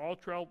including all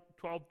 12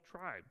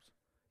 tribes,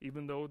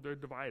 even though they're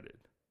divided,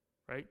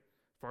 right?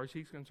 As far as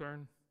he's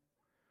concerned,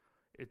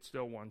 it's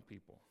still one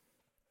people.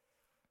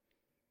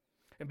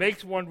 It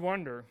makes one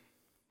wonder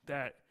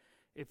that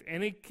if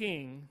any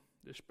king,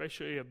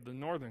 especially of the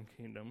northern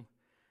kingdom,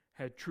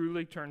 had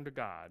truly turned to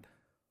God,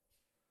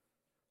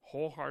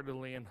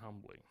 wholeheartedly and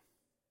humbly,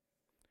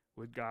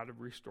 would God have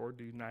restored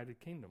the United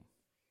Kingdom?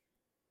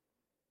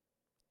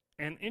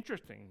 And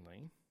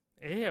interestingly,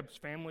 Ahab's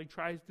family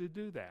tries to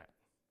do that.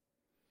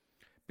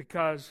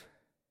 Because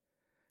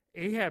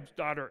Ahab's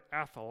daughter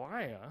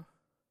Athaliah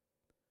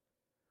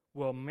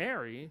will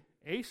marry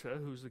Asa,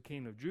 who's the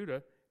king of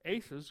Judah,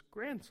 Asa's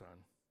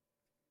grandson.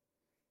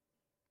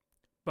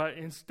 But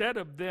instead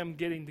of them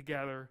getting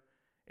together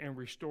and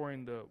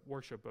restoring the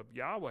worship of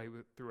Yahweh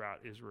throughout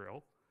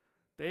Israel,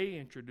 they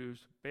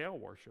introduced Baal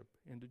worship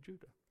into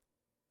Judah.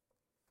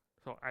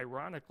 So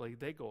ironically,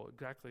 they go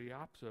exactly the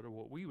opposite of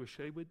what we wish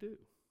they would do.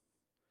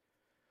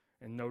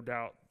 And no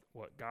doubt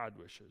what God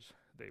wishes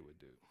they would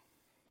do.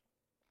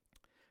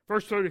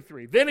 Verse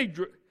 33, then he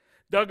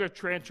dug a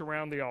trench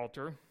around the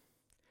altar,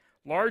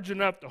 large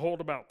enough to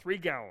hold about 3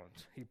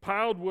 gallons. He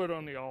piled wood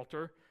on the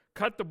altar,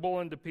 cut the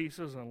bull into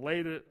pieces, and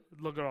laid it,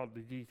 look at all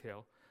the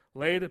detail,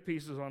 laid the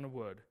pieces on the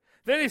wood.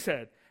 Then he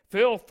said,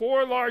 fill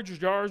 4 large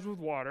jars with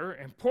water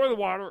and pour the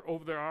water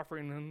over their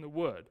offering in the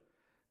wood.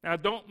 Now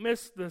don't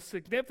miss the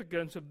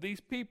significance of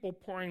these people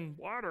pouring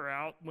water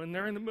out when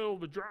they're in the middle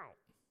of a drought,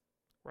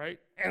 right?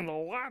 And a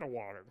lot of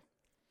water.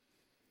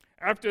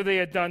 After they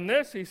had done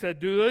this, he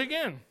said, do it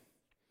again.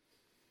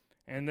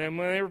 And then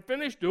when they were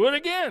finished, do it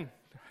again.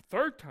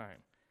 3rd time.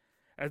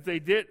 As they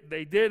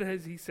did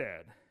as he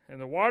said.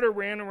 And the water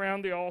ran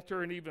around the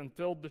altar and even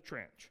filled the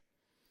trench.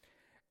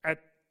 At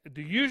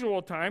the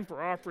usual time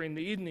for offering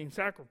the evening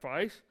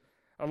sacrifice,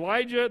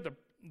 Elijah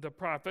the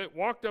prophet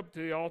walked up to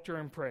the altar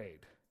and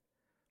prayed,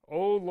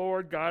 O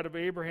Lord God of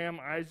Abraham,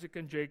 Isaac,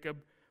 and Jacob,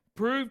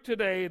 prove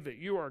today that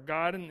you are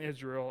God in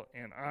Israel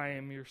and I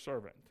am your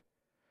servant.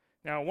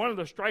 Now, one of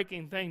the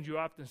striking things you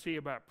often see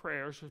about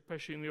prayers,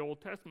 especially in the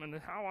Old Testament,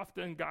 is how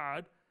often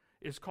God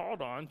is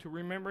called on to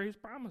remember his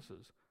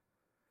promises.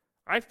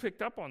 I've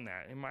picked up on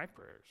that in my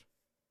prayers.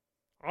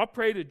 I'll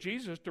pray to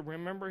Jesus to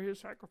remember his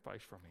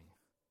sacrifice for me.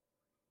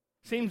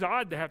 Seems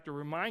odd to have to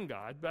remind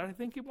God, but I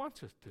think he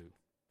wants us to.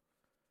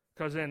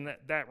 Because in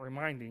that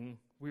reminding,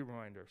 we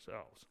remind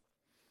ourselves.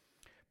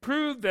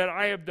 Prove that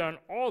I have done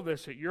all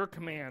this at your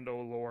command,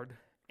 O Lord.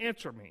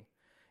 Answer me.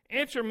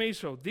 Answer me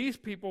so these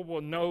people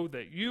will know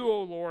that you,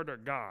 O Lord, are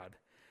God,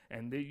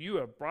 and that you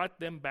have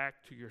brought them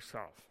back to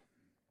yourself.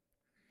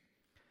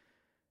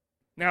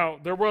 Now,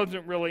 there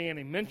wasn't really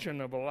any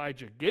mention of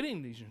Elijah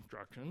getting these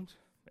instructions.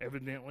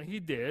 Evidently he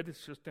did.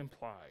 It's just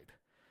implied.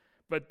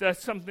 But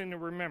that's something to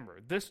remember.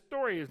 This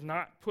story is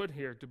not put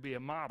here to be a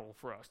model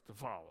for us to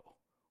follow.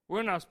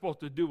 We're not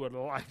supposed to do what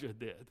Elijah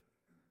did,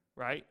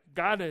 right?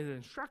 God had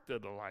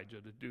instructed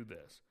Elijah to do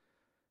this.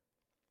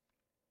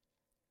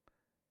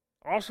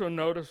 Also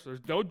notice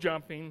there's no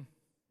jumping,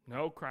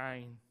 no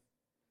crying,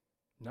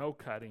 no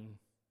cutting.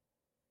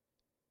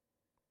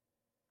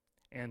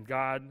 And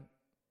God,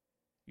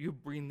 you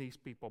bring these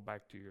people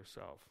back to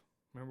yourself.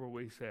 Remember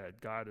what we said,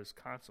 God is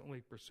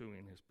constantly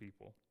pursuing his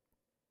people.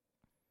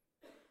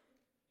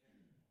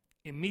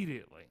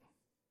 Immediately,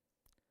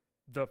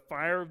 the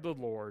fire of the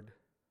Lord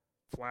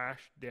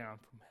flashed down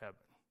from heaven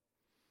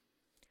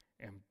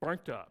and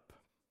burnt up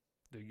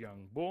the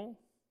young bull,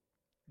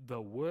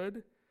 the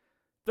wood,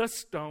 the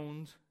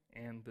stones,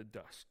 and the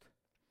dust.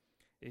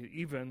 It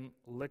even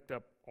licked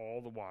up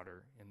all the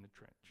water in the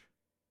trench.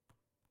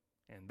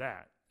 And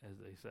that, as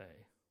they say,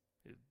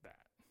 is that.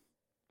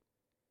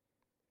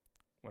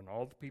 When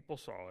all the people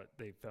saw it,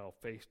 they fell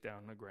face down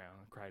on the ground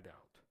and cried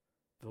out,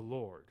 "The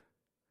Lord,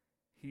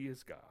 he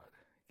is God."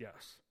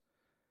 Yes,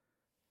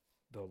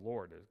 the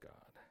Lord is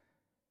God.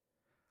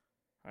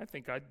 I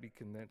think I'd be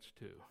convinced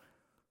too.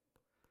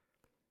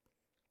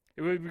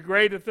 It would be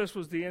great if this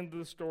was the end of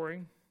the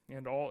story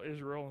and all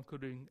Israel,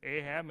 including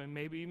Ahab and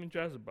maybe even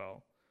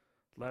Jezebel,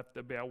 left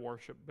the Baal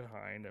worship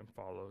behind and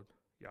followed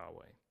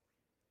Yahweh.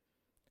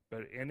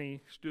 But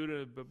any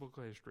student of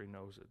biblical history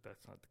knows that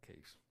that's not the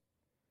case.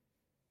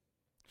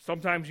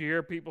 Sometimes you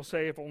hear people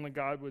say, if only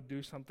God would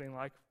do something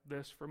like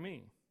this for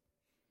me,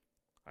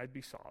 I'd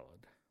be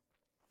solid.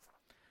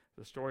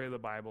 The story of the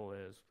Bible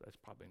is that's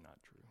probably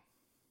not true.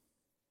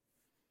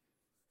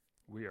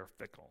 We are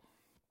fickle.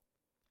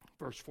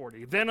 Verse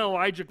 40, then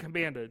Elijah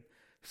commanded,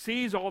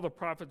 seize all the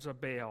prophets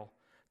of Baal.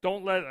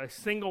 Don't let a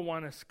single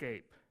one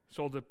escape.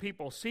 So the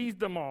people seized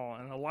them all,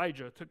 and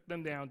Elijah took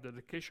them down to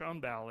the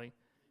Kishon Valley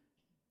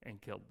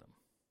and killed them.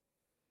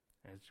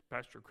 As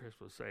Pastor Chris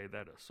would say,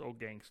 that is so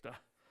gangsta.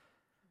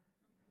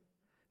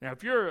 Now,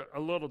 if you're a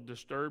little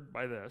disturbed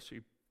by this,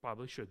 you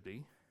probably should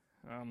be.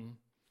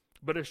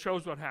 But it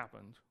shows what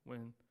happens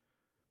when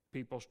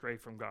people stray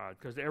from God,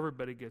 because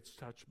everybody gets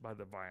touched by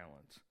the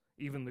violence,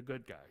 even the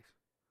good guys.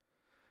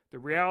 The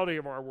reality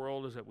of our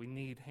world is that we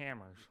need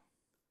hammers.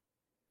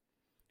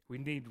 We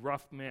need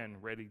rough men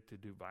ready to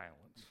do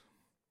violence.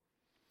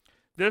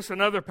 This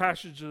and other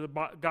passages of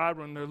God,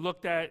 when they're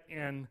looked at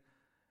in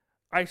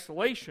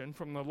isolation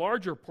from the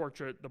larger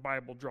portrait the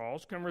Bible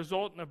draws, can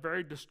result in a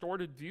very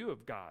distorted view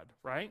of God,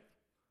 right?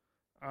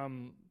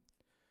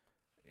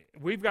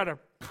 We've got a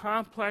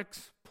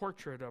complex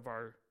portrait of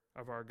our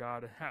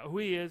God, and who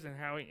he is and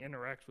how he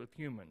interacts with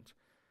humans.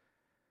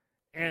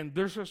 And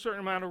there's a certain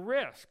amount of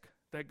risk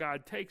that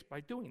God takes by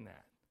doing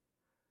that,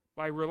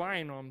 by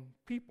relying on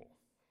people.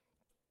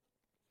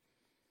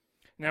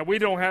 Now, we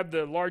don't have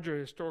the larger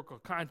historical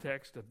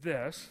context of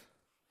this,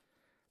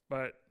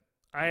 but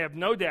I have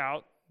no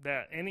doubt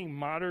that any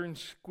modern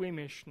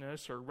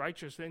squeamishness or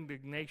righteous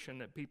indignation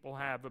that people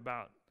have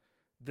about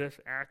this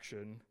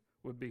action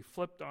would be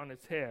flipped on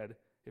its head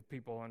if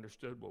people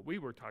understood what we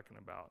were talking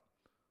about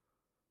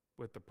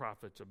with the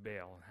prophets of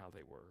Baal and how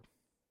they were.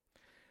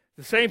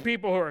 The same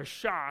people who are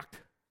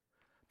shocked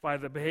by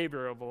the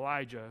behavior of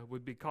Elijah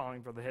would be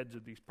calling for the heads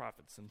of these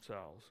prophets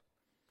themselves.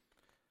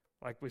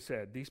 Like we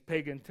said, these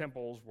pagan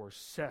temples were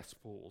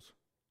cesspools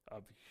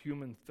of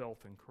human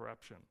filth and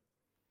corruption.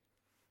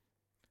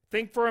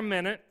 Think for a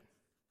minute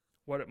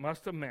what it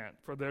must have meant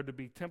for there to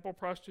be temple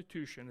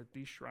prostitution at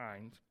these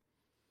shrines,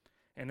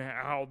 and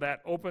how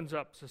that opens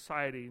up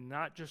society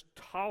not just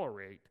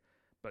tolerate,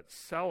 but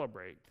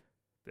celebrate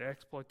the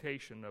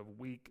exploitation of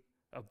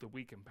the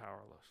weak and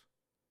powerless.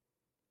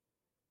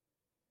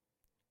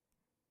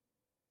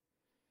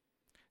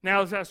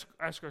 Now let's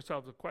ask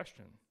ourselves a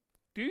question.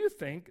 Do you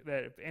think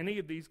that if any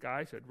of these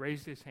guys had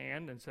raised his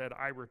hand and said,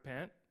 I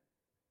repent,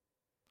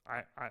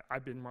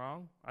 I've been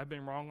wrong. I've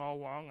been wrong all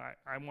along.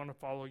 I want to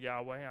follow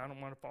Yahweh. I don't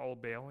want to follow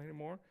Baal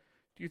anymore.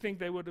 Do you think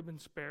they would have been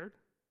spared?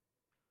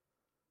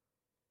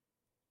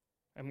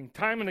 I mean,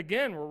 time and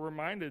again, we're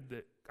reminded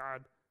that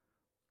God,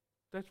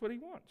 that's what he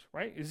wants,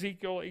 right?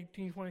 Ezekiel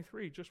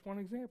 18:23, just one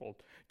example.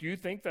 Do you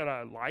think that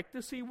I like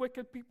to see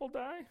wicked people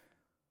die?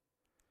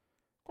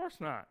 Of course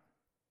not.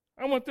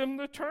 I want them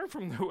to turn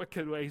from their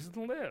wicked ways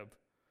and live.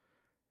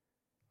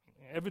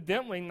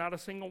 Evidently, not a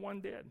single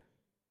one did.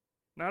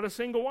 Not a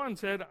single one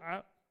said,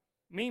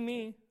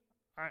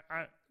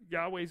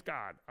 Yahweh's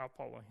God, I'll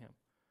follow him.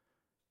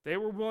 They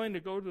were willing to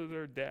go to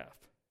their death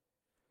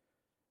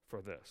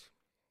for this,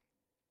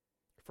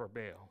 for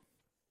Baal.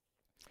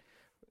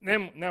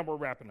 Now we're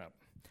wrapping up.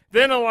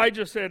 Then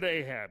Elijah said to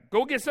Ahab,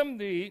 go get something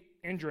to eat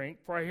and drink,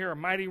 for I hear a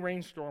mighty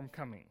rainstorm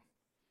coming.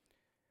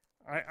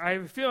 I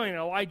have a feeling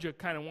Elijah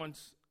kind of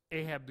wants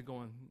Ahab to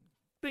go and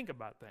think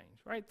about things,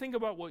 right? Think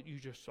about what you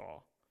just saw.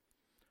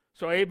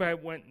 So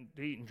Ahab went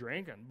to eat and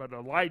drink, but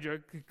Elijah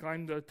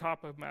climbed to the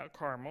top of Mount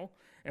Carmel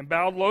and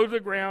bowed low to the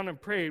ground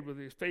and prayed with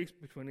his face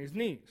between his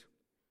knees.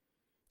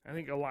 I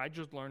think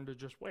Elijah's learned to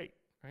just wait.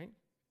 right?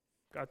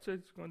 God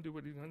said he's going to do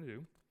what he's going to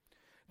do.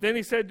 Then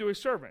he said to his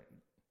servant,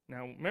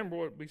 now remember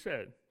what we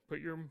said,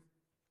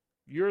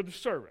 you're the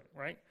servant,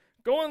 right?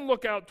 Go and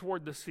look out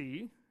toward the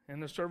sea.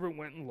 And the servant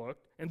went and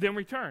looked, and then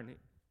returned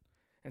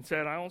and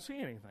said, I don't see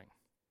anything.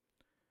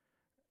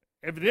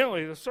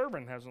 Evidently, the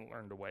servant hasn't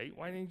learned to wait.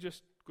 Why didn't he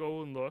just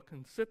go and look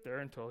and sit there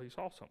until he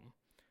saw something?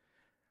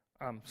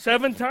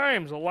 7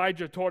 times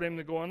Elijah told him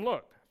to go and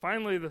look.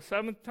 Finally, the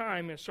 7th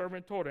time, his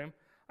servant told him,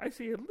 I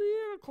see a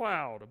little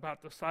cloud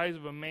about the size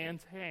of a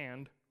man's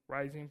hand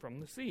rising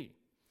from the sea.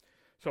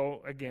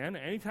 So again,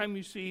 anytime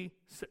you see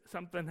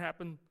something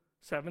happen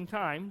 7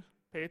 times,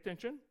 pay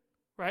attention,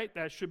 right?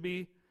 That should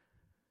be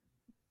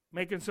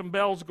making some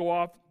bells go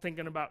off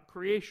thinking about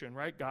creation,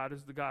 right? God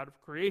is the God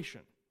of creation,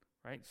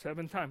 right?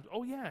 7 times.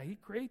 Oh yeah, he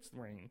creates the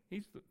rain.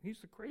 He's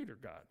the creator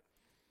God.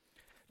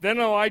 Then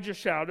Elijah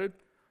shouted,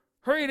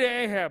 hurry to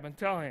Ahab and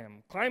tell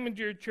him, climb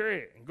into your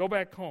chariot and go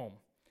back home.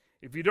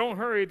 If you don't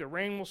hurry, the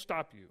rain will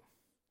stop you.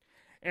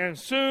 And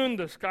soon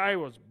the sky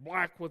was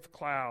black with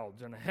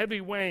clouds, and a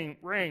heavy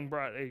rain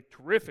brought a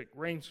terrific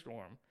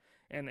rainstorm.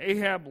 And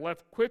Ahab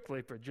left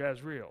quickly for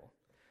Jezreel.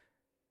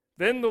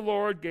 Then the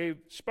Lord gave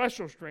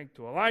special strength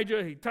to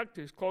Elijah. He tucked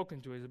his cloak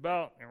into his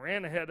belt and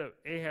ran ahead of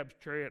Ahab's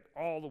chariot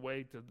all the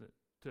way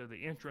to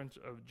the entrance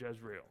of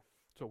Jezreel.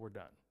 So we're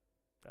done.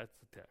 That's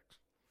the text.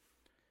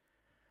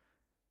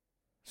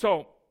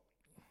 So,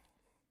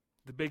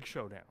 the big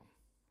showdown,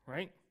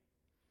 right?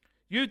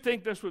 You'd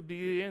think this would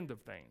be the end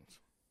of things.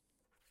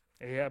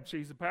 Ahab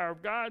sees the power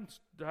of God,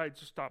 decides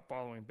to stop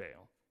following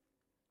Baal.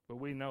 But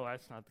we know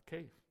that's not the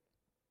case.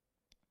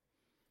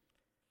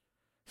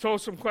 So,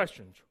 some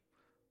questions.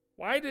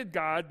 Why did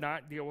God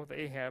not deal with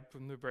Ahab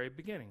from the very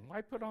beginning?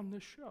 Why put on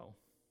this show?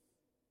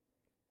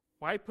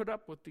 Why put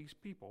up with these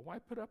people? Why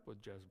put up with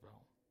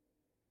Jezebel?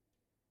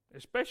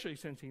 Especially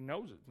since he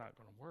knows it's not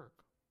going to work.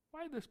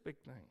 Why this big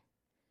thing?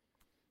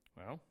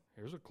 Well,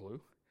 here's a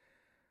clue.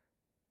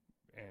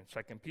 And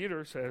 2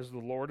 Peter says, the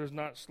Lord is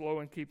not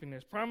slow in keeping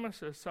his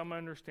promise, as some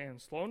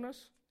understand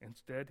slowness.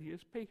 Instead, he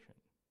is patient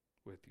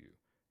with you,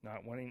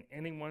 not wanting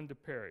anyone to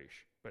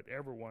perish, but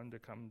everyone to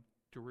come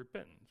to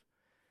repentance.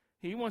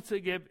 He wants to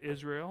give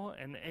Israel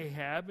and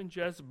Ahab and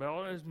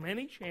Jezebel as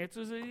many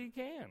chances as he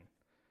can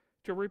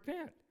to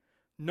repent.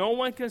 No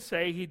one can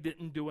say he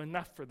didn't do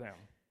enough for them,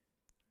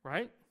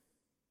 right?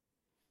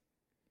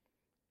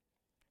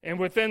 And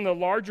within the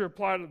larger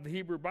plot of the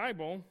Hebrew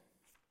Bible,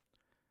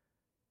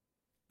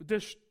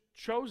 this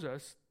shows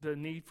us the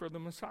need for the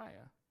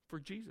Messiah, for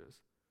Jesus.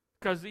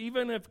 Because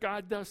even if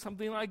God does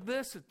something like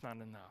this, it's not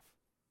enough,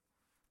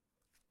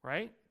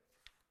 right?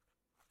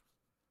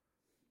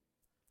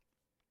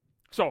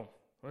 So,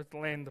 let's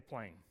land the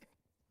plane.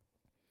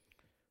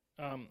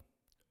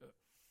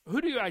 Who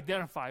do you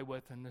identify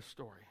with in this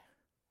story?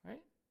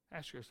 Right?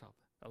 Ask yourself.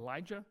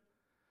 Elijah?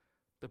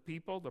 The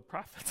people? The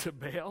prophets of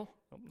Baal?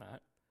 Hope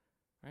not.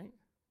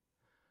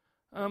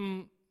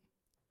 Right?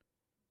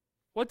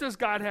 What does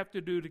God have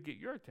to do to get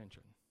your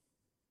attention?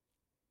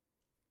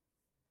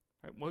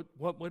 Right?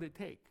 What would it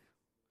take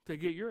to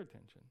get your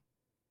attention?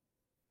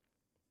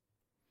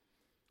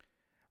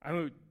 I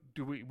mean,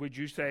 would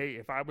you say,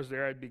 if I was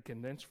there, I'd be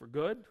convinced for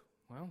good?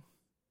 Well,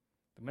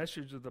 the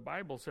message of the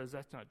Bible says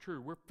that's not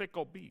true. We're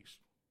fickle beasts.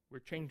 We're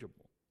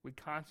changeable. We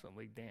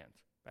constantly dance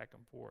back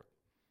and forth.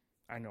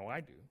 I know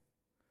I do.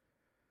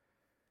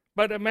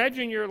 But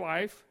imagine your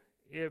life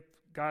if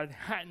God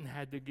hadn't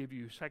had to give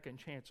you second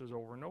chances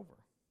over and over.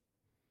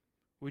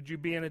 Would you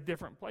be in a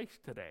different place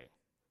today?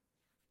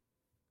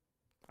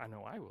 I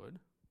know I would.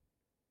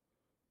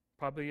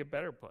 Probably a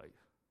better place.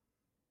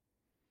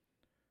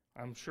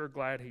 I'm sure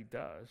glad he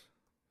does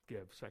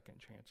give second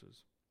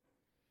chances.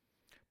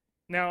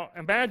 Now,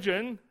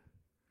 imagine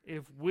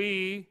if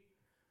we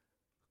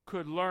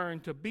could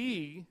learn to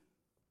be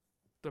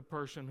the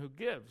person who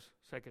gives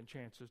second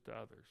chances to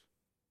others.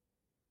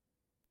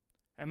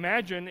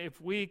 Imagine if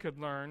we could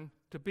learn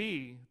to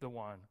be the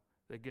one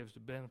that gives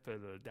the benefit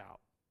of the doubt.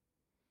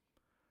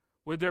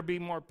 Would there be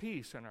more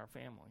peace in our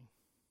family?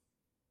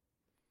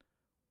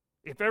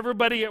 If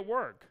everybody at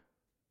work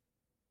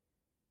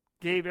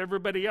gave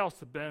everybody else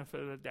the benefit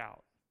of the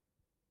doubt,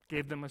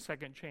 gave them a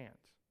second chance,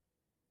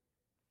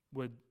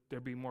 would there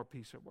be more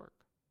peace at work?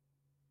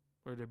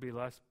 Would there be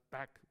less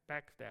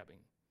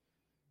backstabbing?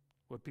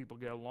 Would people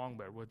get along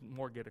better? Would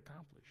more get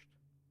accomplished?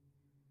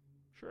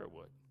 Sure it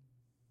would.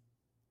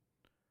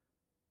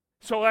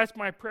 So that's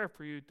my prayer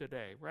for you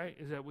today, right?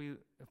 Is that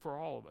for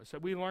all of us,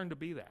 that we learn to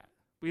be that.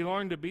 We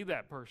learn to be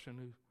that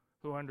person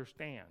who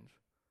understands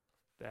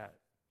that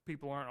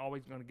people aren't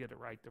always going to get it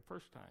right the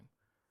first time.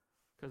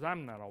 Because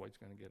I'm not always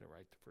going to get it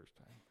right the first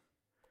time.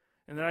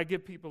 And that I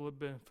give people the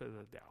benefit of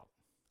the doubt.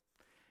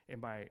 In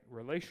my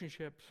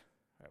relationships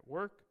at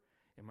work,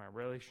 in my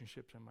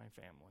relationships in my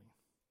family.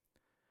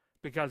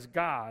 Because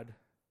God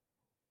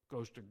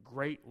goes to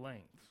great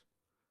lengths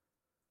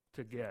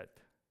to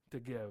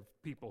give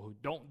people who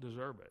don't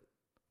deserve it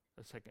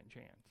a second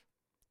chance,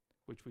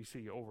 which we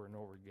see over and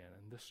over again,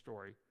 and this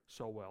story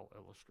so well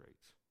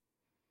illustrates.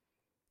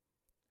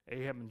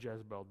 Ahab and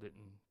Jezebel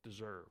didn't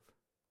deserve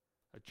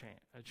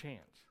a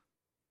chance,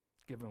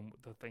 given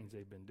the things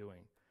they've been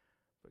doing.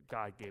 But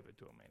God gave it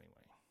to them anyway.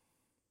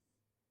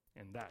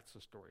 And that's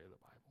the story of the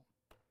Bible.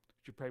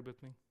 Would you pray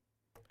with me?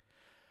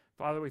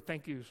 Father, we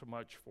thank you so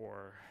much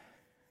for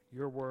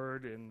your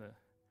word and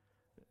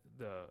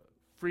the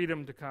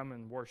freedom to come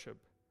and worship.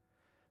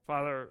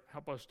 Father,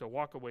 help us to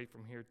walk away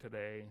from here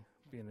today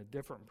being a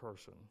different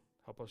person.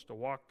 Help us to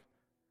walk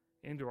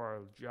into our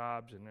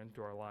jobs and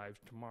into our lives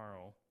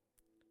tomorrow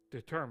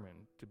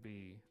determined to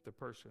be the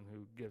person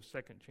who gives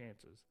second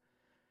chances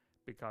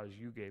because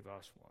you gave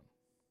us one.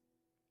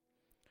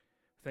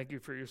 Thank you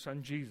for your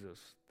son Jesus,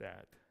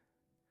 that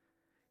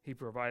he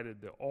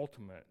provided the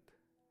ultimate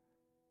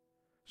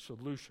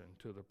solution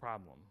to the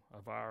problem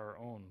of our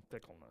own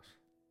fickleness.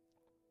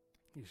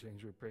 These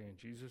things we pray in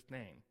Jesus'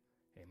 name.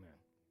 Amen.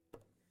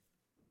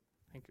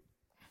 Thank you.